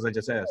excited because I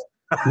just asked.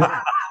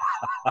 Yeah.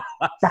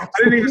 I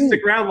didn't even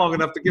stick around long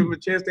enough to give him a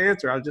chance to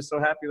answer. I was just so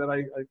happy that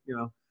I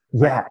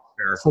Yeah.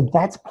 So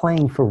that's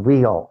playing for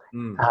real.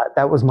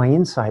 That was my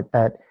insight,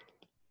 that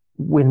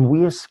when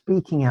we're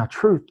speaking our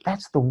truth,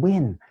 that's the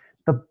win.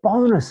 The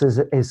bonus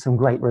is some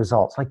great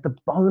results. Like the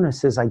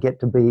bonus is I get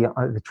to be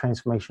at the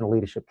Transformational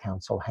Leadership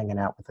Council hanging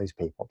out with these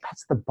people.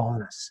 That's the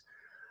bonus.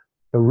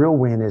 The real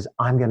win is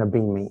I'm going to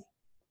be me.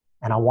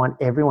 And I want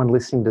everyone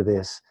listening to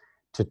this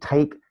to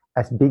take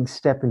a big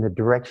step in the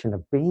direction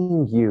of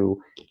being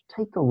you.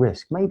 Take a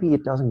risk. Maybe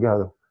it doesn't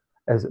go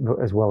as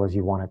well as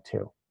you want it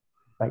to.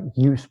 But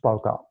you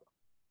spoke up.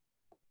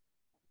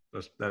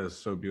 That is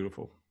so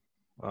beautiful.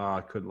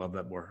 I couldn't love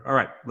that more. All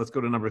right, let's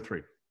go to number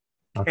 3.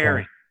 Okay.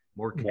 Caring.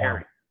 More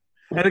caring.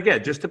 Yeah. And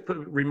again, just to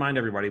remind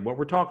everybody, what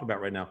we're talking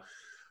about right now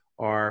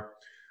are,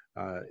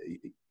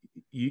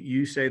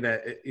 you say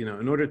that,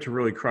 in order to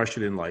really crush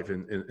it in life,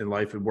 in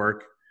life and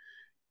work,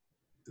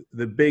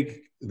 the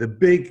big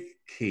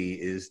key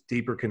is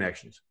deeper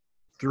connections.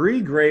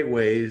 3 great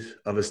ways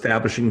of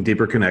establishing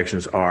deeper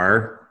connections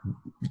are,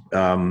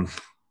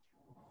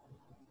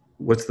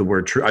 what's the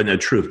word? I know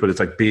truth, but it's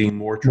like being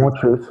more truth. More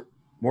truth.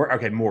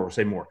 More.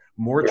 Say more.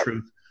 More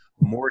truth,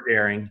 more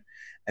daring.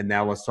 And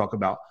now let's talk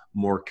about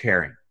more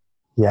caring.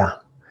 Yeah.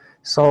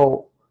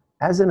 So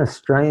as an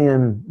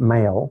Australian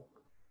male,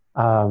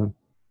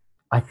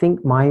 I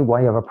think my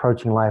way of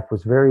approaching life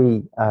was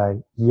very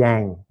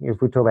yang.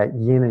 If we talk about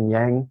yin and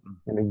yang,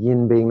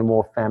 yin being the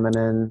more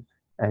feminine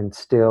and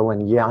still,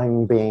 and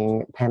yang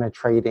being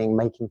penetrating,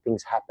 making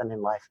things happen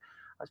in life.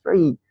 I was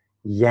very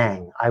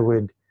yang. I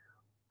would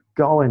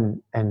go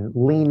and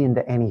lean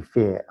into any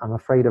fear. I'm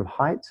afraid of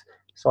heights,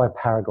 so I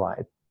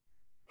paraglide,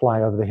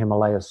 fly over the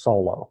Himalayas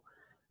solo.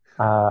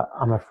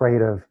 I'm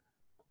afraid of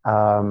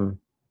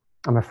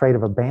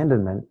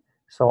abandonment,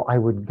 so I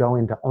would go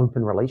into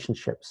open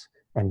relationships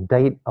and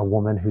date a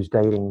woman who's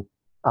dating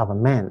other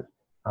men.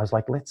 I was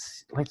like,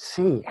 let's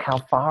see how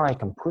far I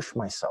can push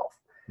myself.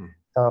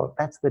 So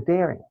that's the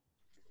daring,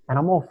 and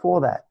I'm all for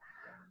that.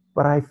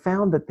 But I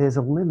found that there's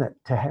a limit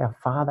to how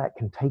far that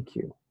can take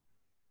you.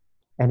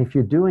 And if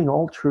you're doing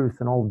all truth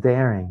and all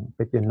daring,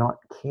 but you're not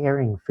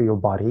caring for your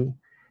body,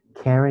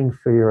 caring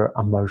for your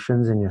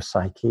emotions and your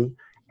psyche,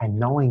 and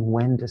knowing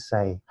when to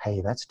say, hey,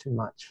 that's too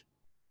much.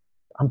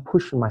 I'm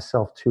pushing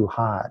myself too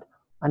hard.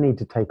 I need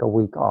to take a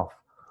week off,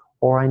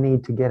 or I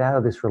need to get out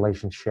of this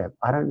relationship.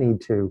 I don't need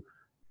to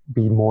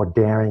be more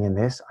daring in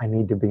this. I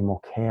need to be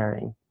more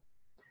caring.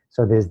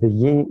 So there's the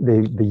yin,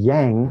 the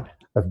yang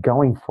of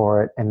going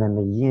for it, and then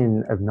the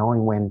yin of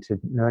knowing when to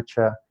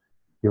nurture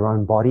your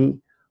own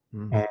body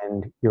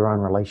and your own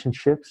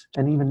relationships,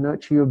 and even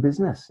nurture your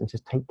business and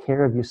just take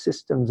care of your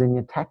systems and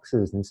your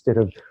taxes instead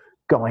of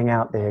going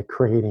out there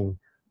creating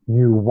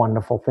new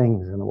wonderful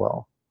things in the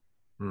world.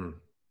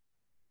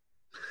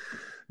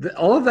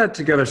 All of that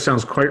together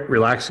sounds quite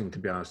relaxing, to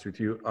be honest with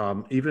you,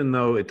 even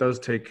though it does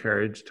take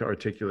courage to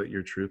articulate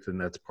your truth, and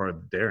that's part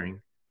of the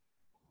daring,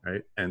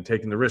 right? And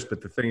taking the risk. But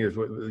the thing is,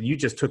 you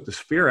just took the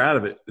fear out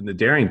of it in the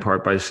daring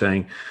part by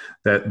saying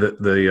that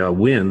the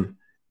win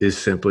is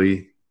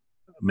simply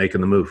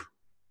making the move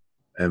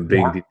and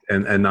being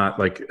and not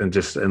like and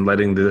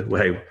letting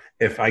hey,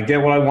 if I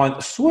get what I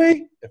want,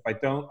 sweet. If I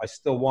don't, I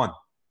still won.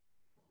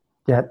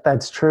 Yeah,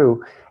 that's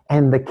true.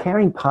 And the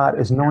caring part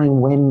is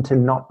knowing when to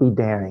not be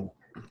daring.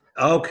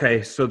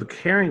 Okay, so the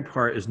caring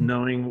part is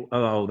knowing.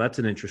 Oh, that's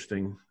an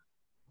interesting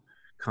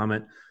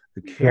comment.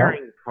 The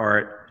caring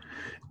part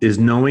is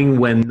knowing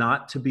when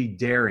not to be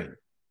daring.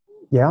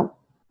 Yeah.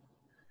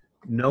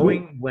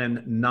 Knowing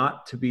when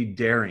not to be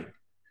daring.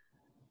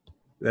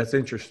 That's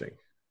interesting.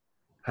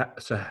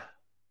 So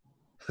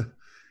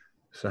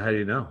how do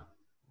you know?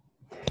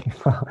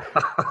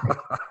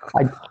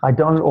 I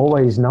don't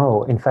always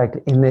know. In fact,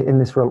 in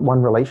this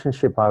one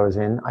relationship I was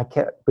in, I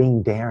kept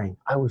being daring.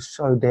 I was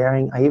so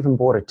daring. I even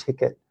bought a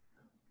ticket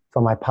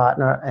for my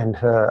partner and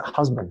her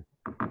husband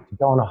to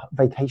go on a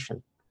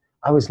vacation.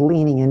 I was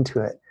leaning into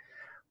it,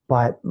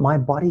 but my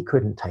body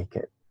couldn't take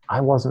it.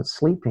 I wasn't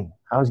sleeping.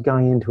 I was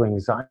going into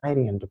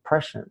anxiety and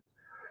depression.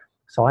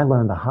 So I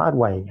learned the hard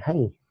way,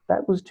 hey,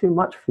 that was too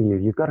much for you.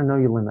 You've got to know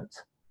your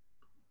limits.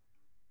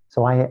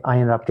 So I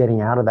ended up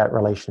getting out of that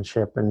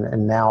relationship,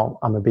 and now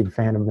I'm a big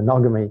fan of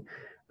monogamy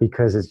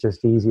because it's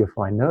just easier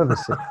for my nervous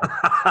system.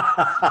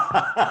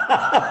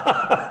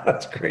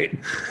 That's great.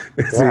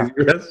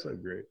 That's so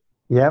great.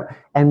 Yeah.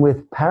 And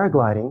with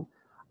paragliding,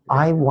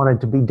 I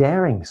wanted to be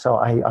daring. So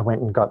I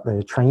went and got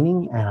the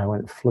training, and I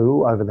went and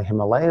flew over the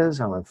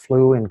Himalayas. I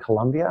flew in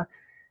Colombia,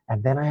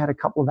 and then I had a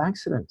couple of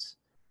accidents.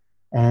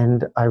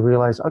 And I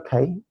realized,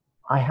 okay,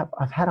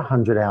 I've had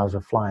 100 hours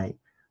of flying.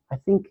 I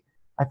think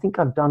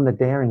I've done the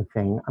daring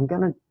thing. I'm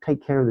going to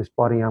take care of this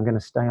body. I'm going to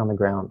stay on the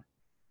ground.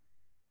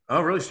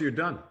 Oh, really? So you're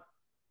done?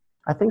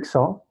 I think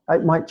so.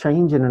 It might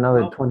change in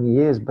another 20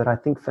 years, but I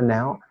think for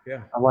now,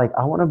 I'm like,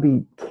 I want to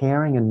be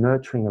caring and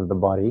nurturing of the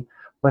body.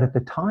 But at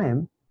the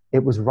time,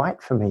 it was right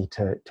for me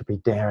to be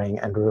daring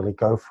and really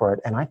go for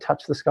it. And I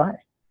touched the sky.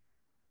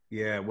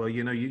 Yeah, well,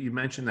 you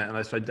mentioned that, and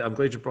I'm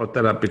glad you brought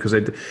that up because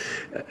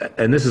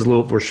and this is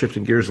we're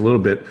shifting gears a little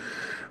bit,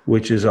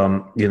 which is,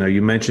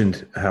 you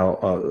mentioned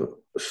how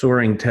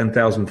soaring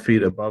 10,000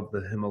 feet above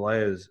the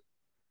Himalayas,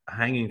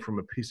 hanging from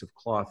a piece of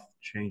cloth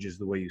changes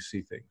the way you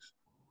see things.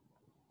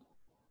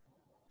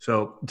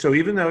 So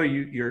even though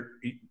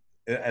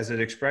as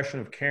an expression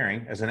of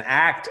caring, as an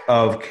act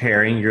of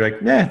caring, you're like,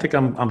 yeah, I think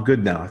I'm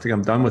good now. I think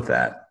I'm done with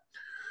that.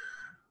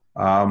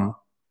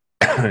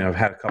 I've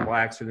had a couple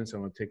accidents.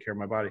 I'm going to take care of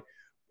my body.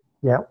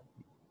 Yeah.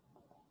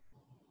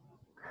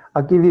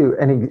 I'll give you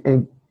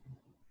an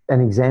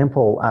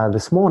example.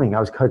 This morning, I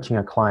was coaching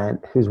a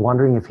client who's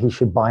wondering if he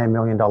should buy $1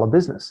 million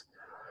business.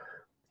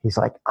 He's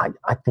like,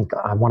 I think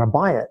I want to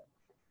buy it.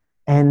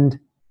 And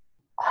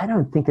I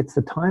don't think it's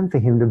the time for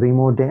him to be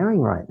more daring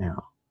right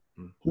now.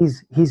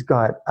 He's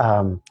got,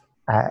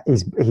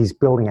 he's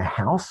building a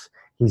house.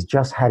 He's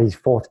just had his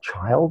 4th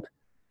child.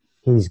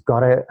 He's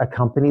got a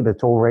company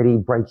that's already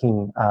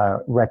breaking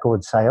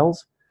record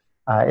sales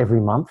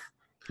every month.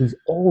 He's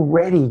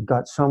already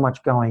got so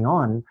much going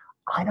on.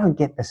 I don't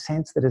get the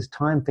sense that it's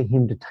time for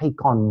him to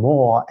take on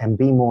more and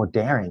be more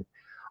daring.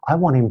 I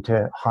want him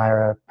to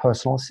hire a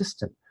personal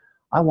assistant.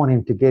 I want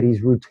him to get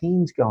his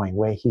routines going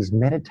where he's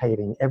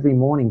meditating every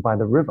morning by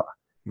the river.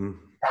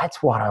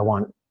 That's what I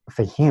want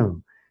for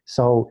him.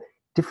 So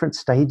different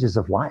stages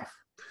of life.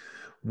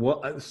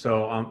 Well,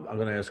 so I'm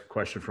going to ask a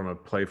question from a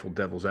playful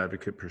devil's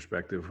advocate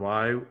perspective.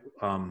 Why?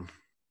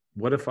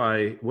 What if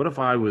I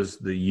was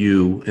the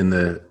you in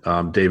the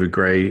David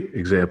Gray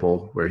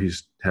example where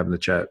he's having a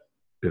chat,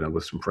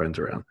 with some friends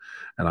around,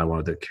 and I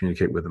wanted to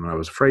communicate with him, and I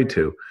was afraid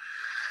to.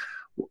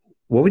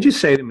 What would you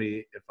say to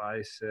me if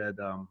I said,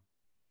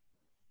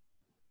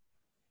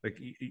 like,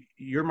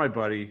 you're my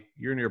buddy,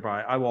 you're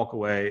nearby, I walk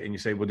away, and you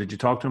say, well, did you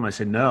talk to him? I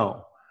said,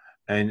 no.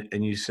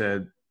 And you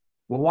said,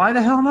 well, why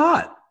the hell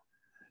not?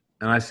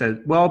 And I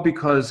said, well,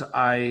 because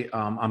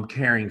I'm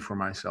caring for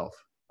myself.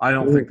 I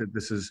don't think that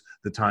this is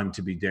the time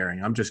to be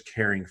daring. I'm just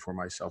caring for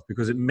myself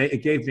because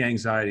it gave me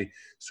anxiety.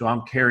 So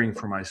I'm caring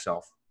for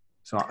myself.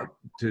 So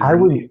I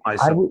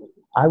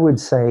would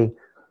say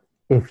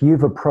if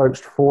you've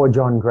approached 4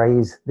 John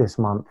Grays this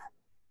month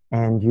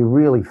and you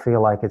really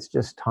feel like it's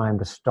just time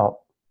to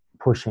stop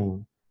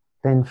pushing,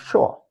 then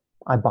sure,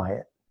 I buy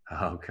it.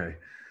 Okay.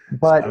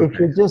 But if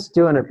you're just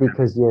doing it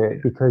because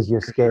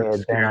you're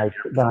scared, then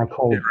I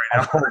call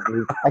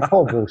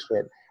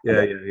bullshit.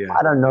 Yeah.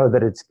 I don't know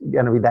that it's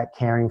going to be that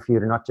caring for you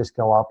to not just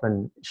go up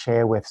and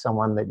share with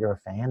someone that you're a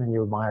fan and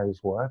you admire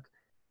his work.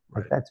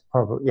 Right. Like that's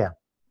probably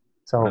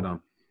So right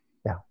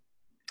yeah.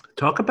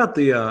 Talk about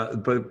the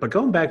but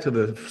going back to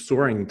the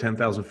soaring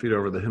 10,000 feet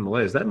over the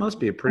Himalayas, that must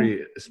be a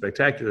pretty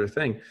spectacular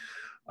thing.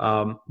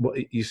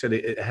 You said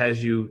it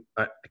has you.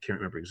 I can't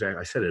remember exactly.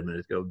 I said it a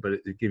minute ago, but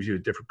it gives you a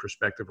different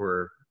perspective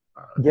where.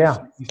 You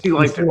see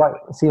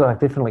life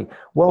differently.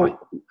 Well,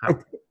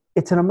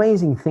 it's an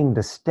amazing thing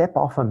to step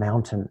off a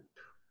mountain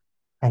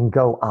and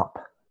go up.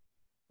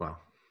 Wow.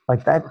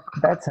 Like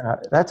that's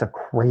a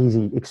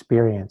crazy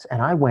experience.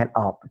 And I went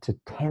up to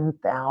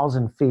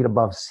 10,000 feet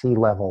above sea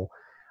level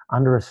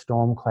under a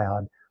storm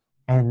cloud.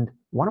 And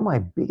one of my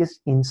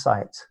biggest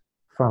insights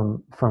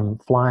from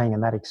flying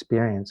and that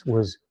experience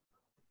was,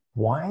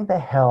 why the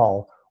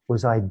hell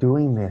was I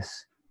doing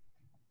this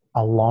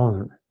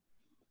alone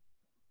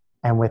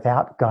and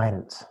without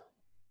guidance?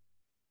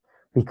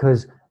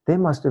 Because there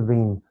must have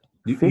been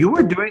you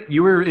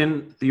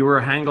were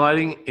hang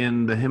gliding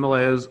in the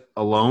Himalayas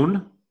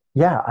alone?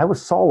 Yeah, I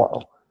was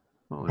solo.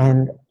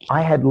 And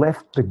I had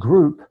left the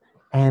group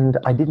and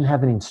I didn't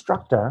have an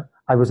instructor.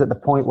 I was at the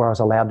point where I was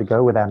allowed to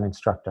go without an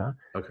instructor.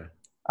 Okay.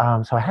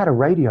 So I had a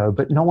radio,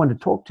 but no one to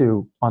talk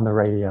to on the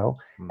radio.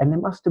 And there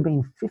must have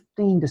been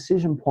 15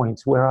 decision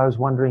points where I was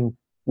wondering,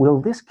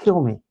 will this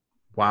kill me?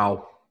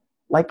 Wow.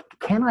 Like,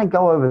 can I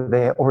go over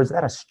there, or is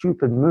that a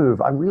stupid move?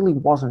 I really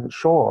wasn't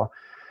sure.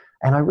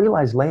 And I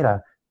realized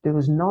later, there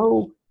was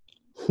no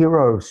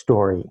hero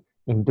story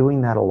in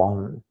doing that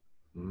alone.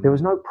 There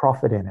was no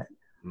profit in it.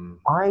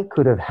 I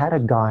could have had a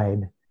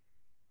guide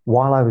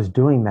while I was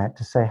doing that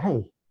to say,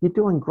 hey, you're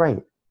doing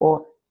great.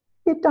 Or,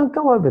 don't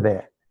go over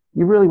there.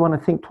 You really want to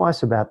think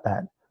twice about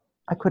that.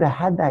 I could have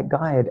had that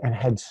guide and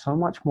had so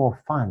much more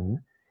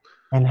fun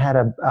and had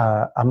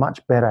a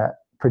much better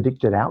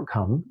predicted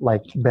outcome,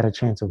 like better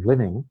chance of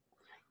living,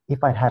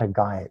 if I'd had a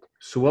guide.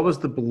 So what was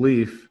the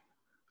belief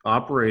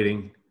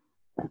operating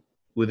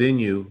within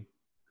you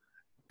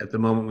at the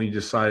moment when you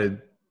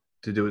decided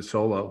to do it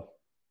solo?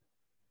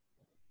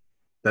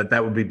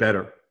 That would be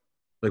better?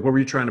 Like, what were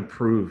you trying to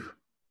prove?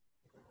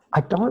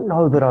 I don't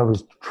know that I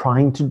was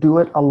trying to do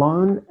it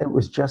alone. It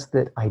was just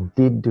that I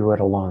did do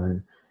it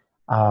alone.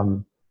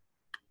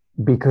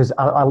 Because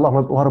a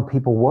lot of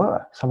people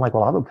were. So I'm like,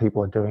 well, other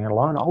people are doing it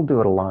alone. I'll do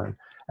it alone.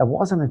 It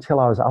wasn't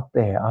until I was up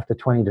there after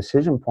 20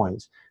 decision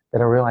points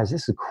that I realized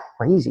this is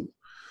crazy.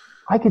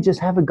 I could just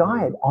have a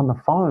guide on the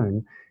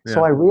phone. Yeah.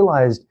 So I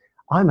realized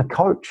I'm a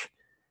coach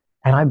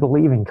and I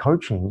believe in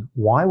coaching.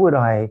 Why would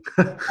I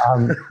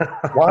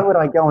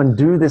go and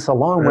do this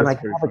alone when I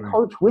can have a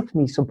coach with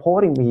me,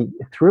 supporting me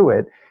through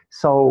it?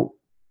 So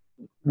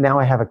now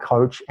I have a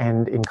coach,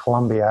 and in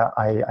Colombia,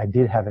 I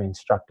did have an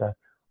instructor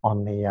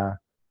on the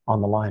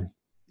line.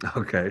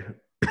 Okay.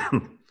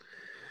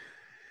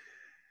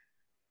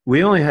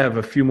 We only have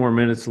a few more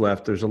minutes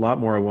left. There's a lot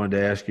more I wanted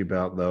to ask you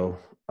about, though.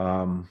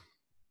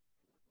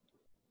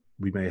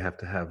 We may have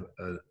to have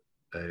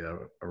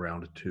a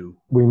round two.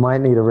 We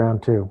might need a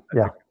round two. I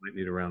think we might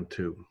need a round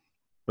two.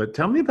 But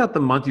tell me about the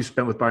month you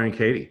spent with Byron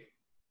Katie.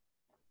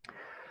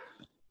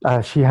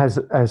 She has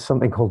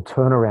something called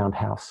Turnaround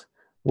House,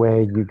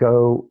 where you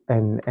go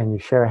and you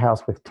share a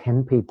house with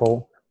 10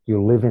 people.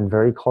 You live in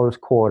very close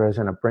quarters,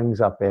 and it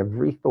brings up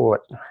every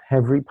thought,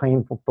 every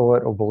painful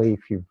thought or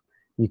belief you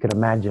could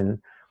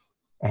imagine.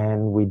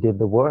 And we did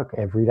the work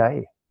every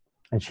day.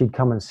 And she'd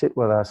come and sit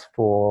with us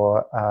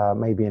for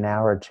maybe an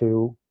hour or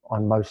two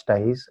on most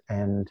days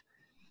and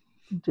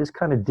just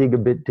kind of dig a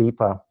bit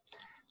deeper.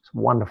 It's a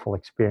wonderful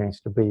experience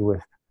to be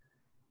with.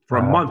 For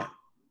a month?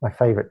 My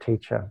favorite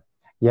teacher.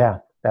 Yeah,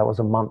 that was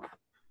a month.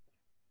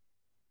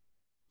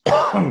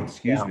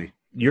 Excuse me.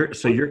 You're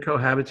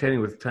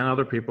cohabitating with 10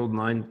 other people,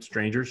 9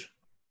 strangers?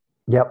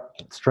 Yep,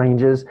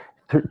 strangers.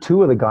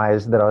 Two of the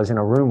guys that I was in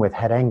a room with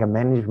had anger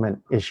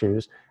management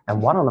issues,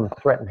 and one of them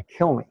threatened to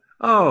kill me.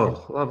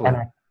 Oh, lovely. And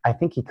I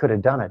think he could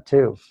have done it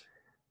too.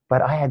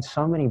 But I had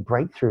so many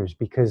breakthroughs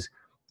because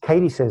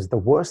Katie says the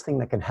worst thing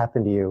that can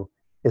happen to you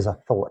is a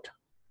thought.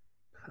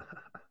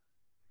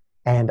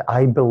 And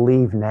I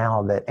believe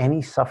now that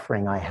any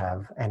suffering I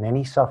have and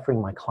any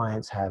suffering my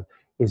clients have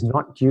is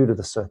not due to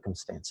the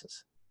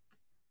circumstances.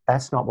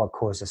 That's not what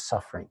causes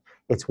suffering.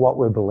 It's what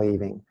we're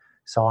believing.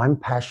 So I'm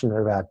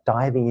passionate about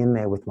diving in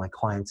there with my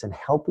clients and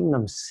helping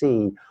them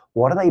see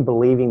what are they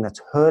believing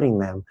that's hurting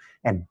them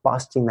and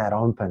busting that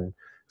open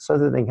so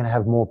that they can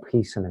have more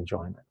peace and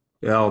enjoyment.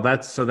 Yeah,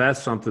 that's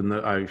something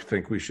that I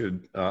think we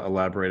should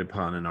elaborate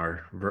upon in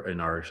our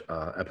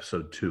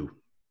episode 2,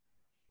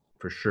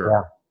 for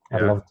sure. Yeah,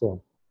 I'd love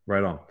to.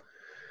 Right on.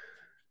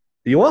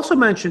 You also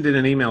mentioned in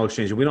an email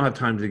exchange, and we don't have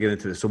time to get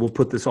into this, so we'll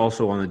put this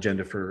also on the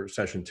agenda for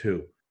session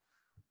 2,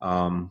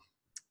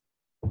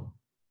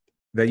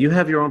 that you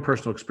have your own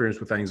personal experience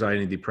with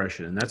anxiety and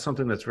depression, and that's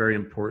something that's very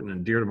important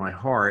and dear to my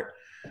heart.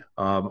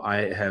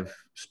 I have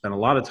spent a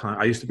lot of time.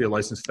 I used to be a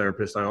licensed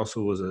therapist. I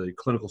also was a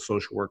clinical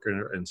social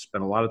worker and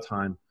spent a lot of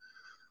time,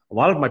 a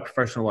lot of my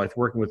professional life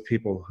working with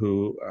people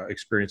who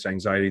experience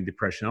anxiety and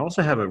depression. I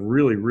also have a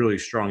really, really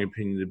strong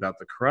opinion about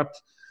the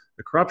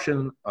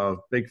corruption of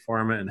big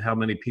pharma and how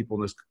many people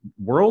in this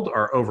world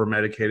are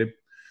over-medicated.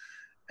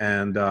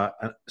 And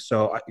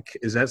so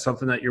is that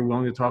something that you're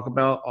willing to talk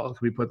about? Can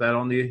we put that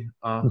on the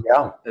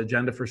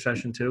agenda for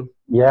session 2?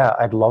 Yeah,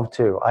 I'd love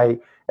to.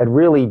 It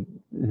really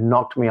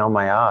knocked me on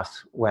my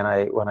ass when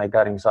I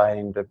got anxiety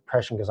and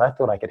depression, because I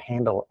thought I could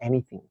handle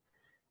anything,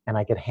 and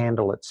I could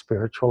handle it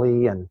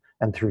spiritually and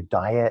through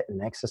diet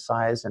and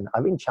exercise. And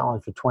I've been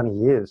challenged for 20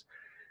 years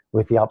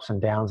with the ups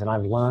and downs, and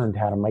I've learned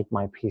how to make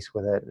my peace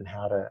with it and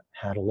how to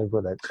live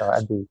with it. So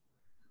I'd be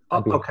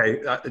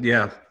okay.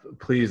 Yeah,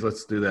 please,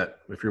 let's do that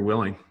if you're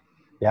willing.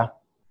 Yeah.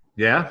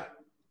 Yeah.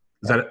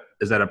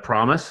 Is that a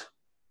promise?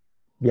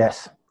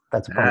 Yes,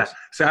 that's a promise.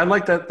 So I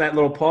like that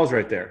little pause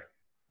right there.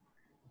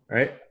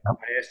 Right. Yep.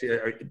 I asked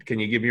you, can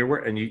you give me your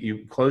word? And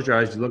you closed your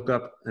eyes, you looked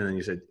up, and then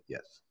you said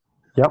yes.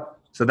 Yep.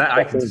 So that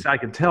I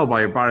can tell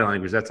by your body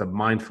language that's a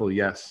mindful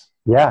yes.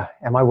 Yeah.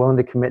 Am I willing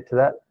to commit to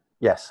that?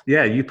 Yes.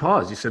 Yeah. You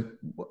paused. You said,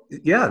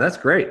 yeah, that's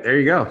great. There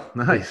you go.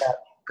 Nice. Yeah.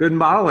 Good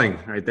modeling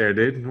right there,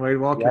 dude. Way to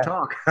walk your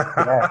talk.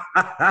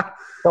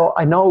 So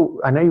I know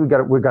we've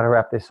got to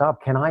wrap this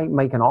up. Can I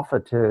make an offer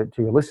to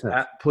your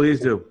listeners? Please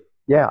do.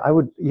 Yeah, I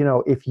would.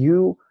 If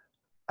you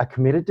are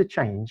committed to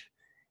change,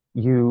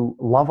 you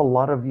love a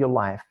lot of your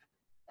life,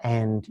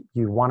 and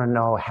you want to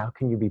know how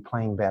can you be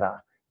playing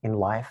better in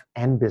life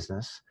and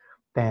business,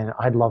 then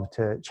I'd love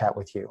to chat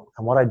with you.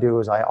 And what I do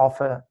is I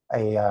offer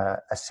a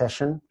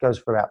session, goes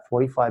for about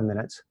 45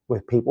 minutes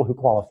with people who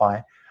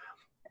qualify.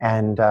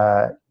 And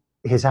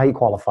here's how you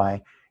qualify.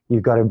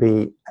 You've got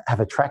to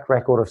have a track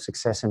record of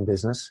success in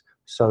business.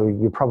 So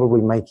you're probably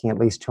making at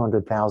least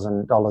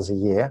 $200,000 a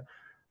year.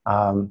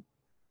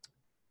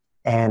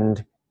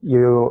 And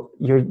you're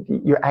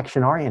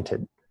action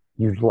oriented.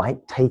 You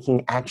like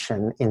taking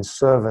action in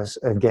service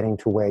of getting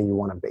to where you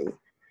want to be.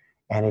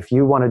 And if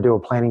you want to do a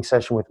planning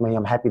session with me,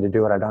 I'm happy to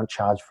do it. I don't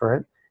charge for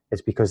it.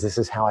 It's because this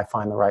is how I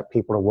find the right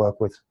people to work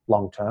with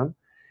long term.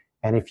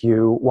 And if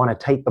you want to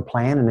take the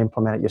plan and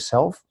implement it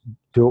yourself,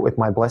 do it with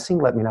my blessing.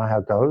 Let me know how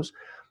it goes.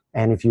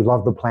 And if you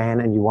love the plan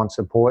and you want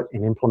support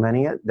in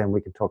implementing it, then we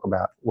can talk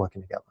about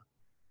working together.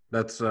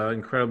 That's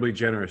incredibly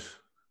generous.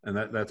 And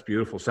that's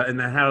beautiful. So, and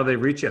then how do they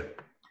reach you?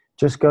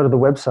 Just go to the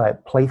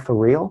website,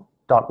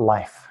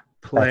 playforreal.life.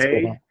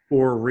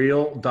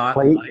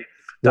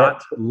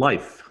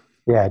 Playforreal.life.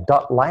 Yeah,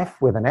 .life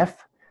with an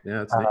F. Yeah,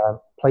 that's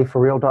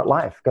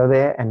playforreal.life. Go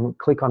there and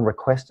click on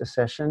request a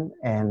session,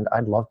 and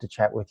I'd love to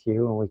chat with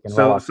you, and we can.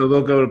 So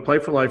they'll go to Play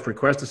for Life,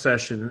 request a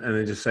session, and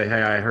then just say,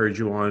 "Hey, I heard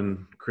you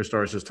on Chris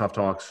Doris's Tough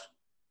Talks."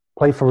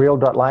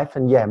 Playforreal.life,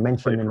 and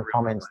mention in the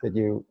comments that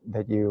you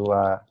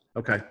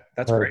okay,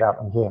 that's heard great. About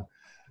them here.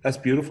 That's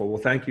beautiful.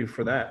 Well, thank you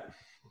for that.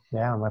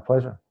 Yeah, my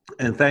pleasure.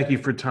 And thank you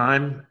for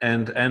time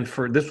and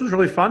for this was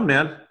really fun,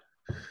 man.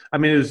 I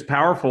mean, it was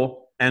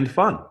powerful and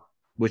fun,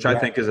 which I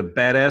think is a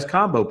badass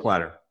combo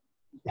platter.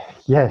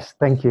 Yes,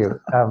 thank you.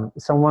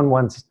 Someone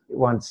once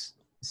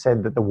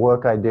said that the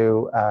work I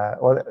do,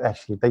 or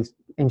actually they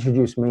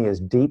introduced me as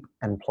deep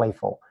and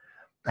playful.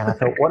 And I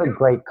thought, what a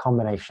great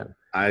combination.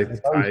 Those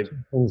two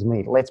things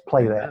meet. Let's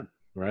play that.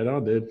 Right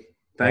on, dude.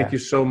 Thank you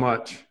so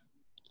much.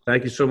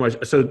 Thank you so much.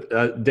 So,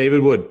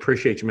 David Wood,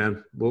 appreciate you,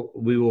 man.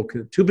 We will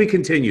to be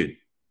continued.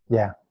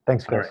 Yeah.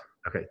 Thanks, Chris.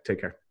 All right. Okay.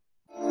 Take care.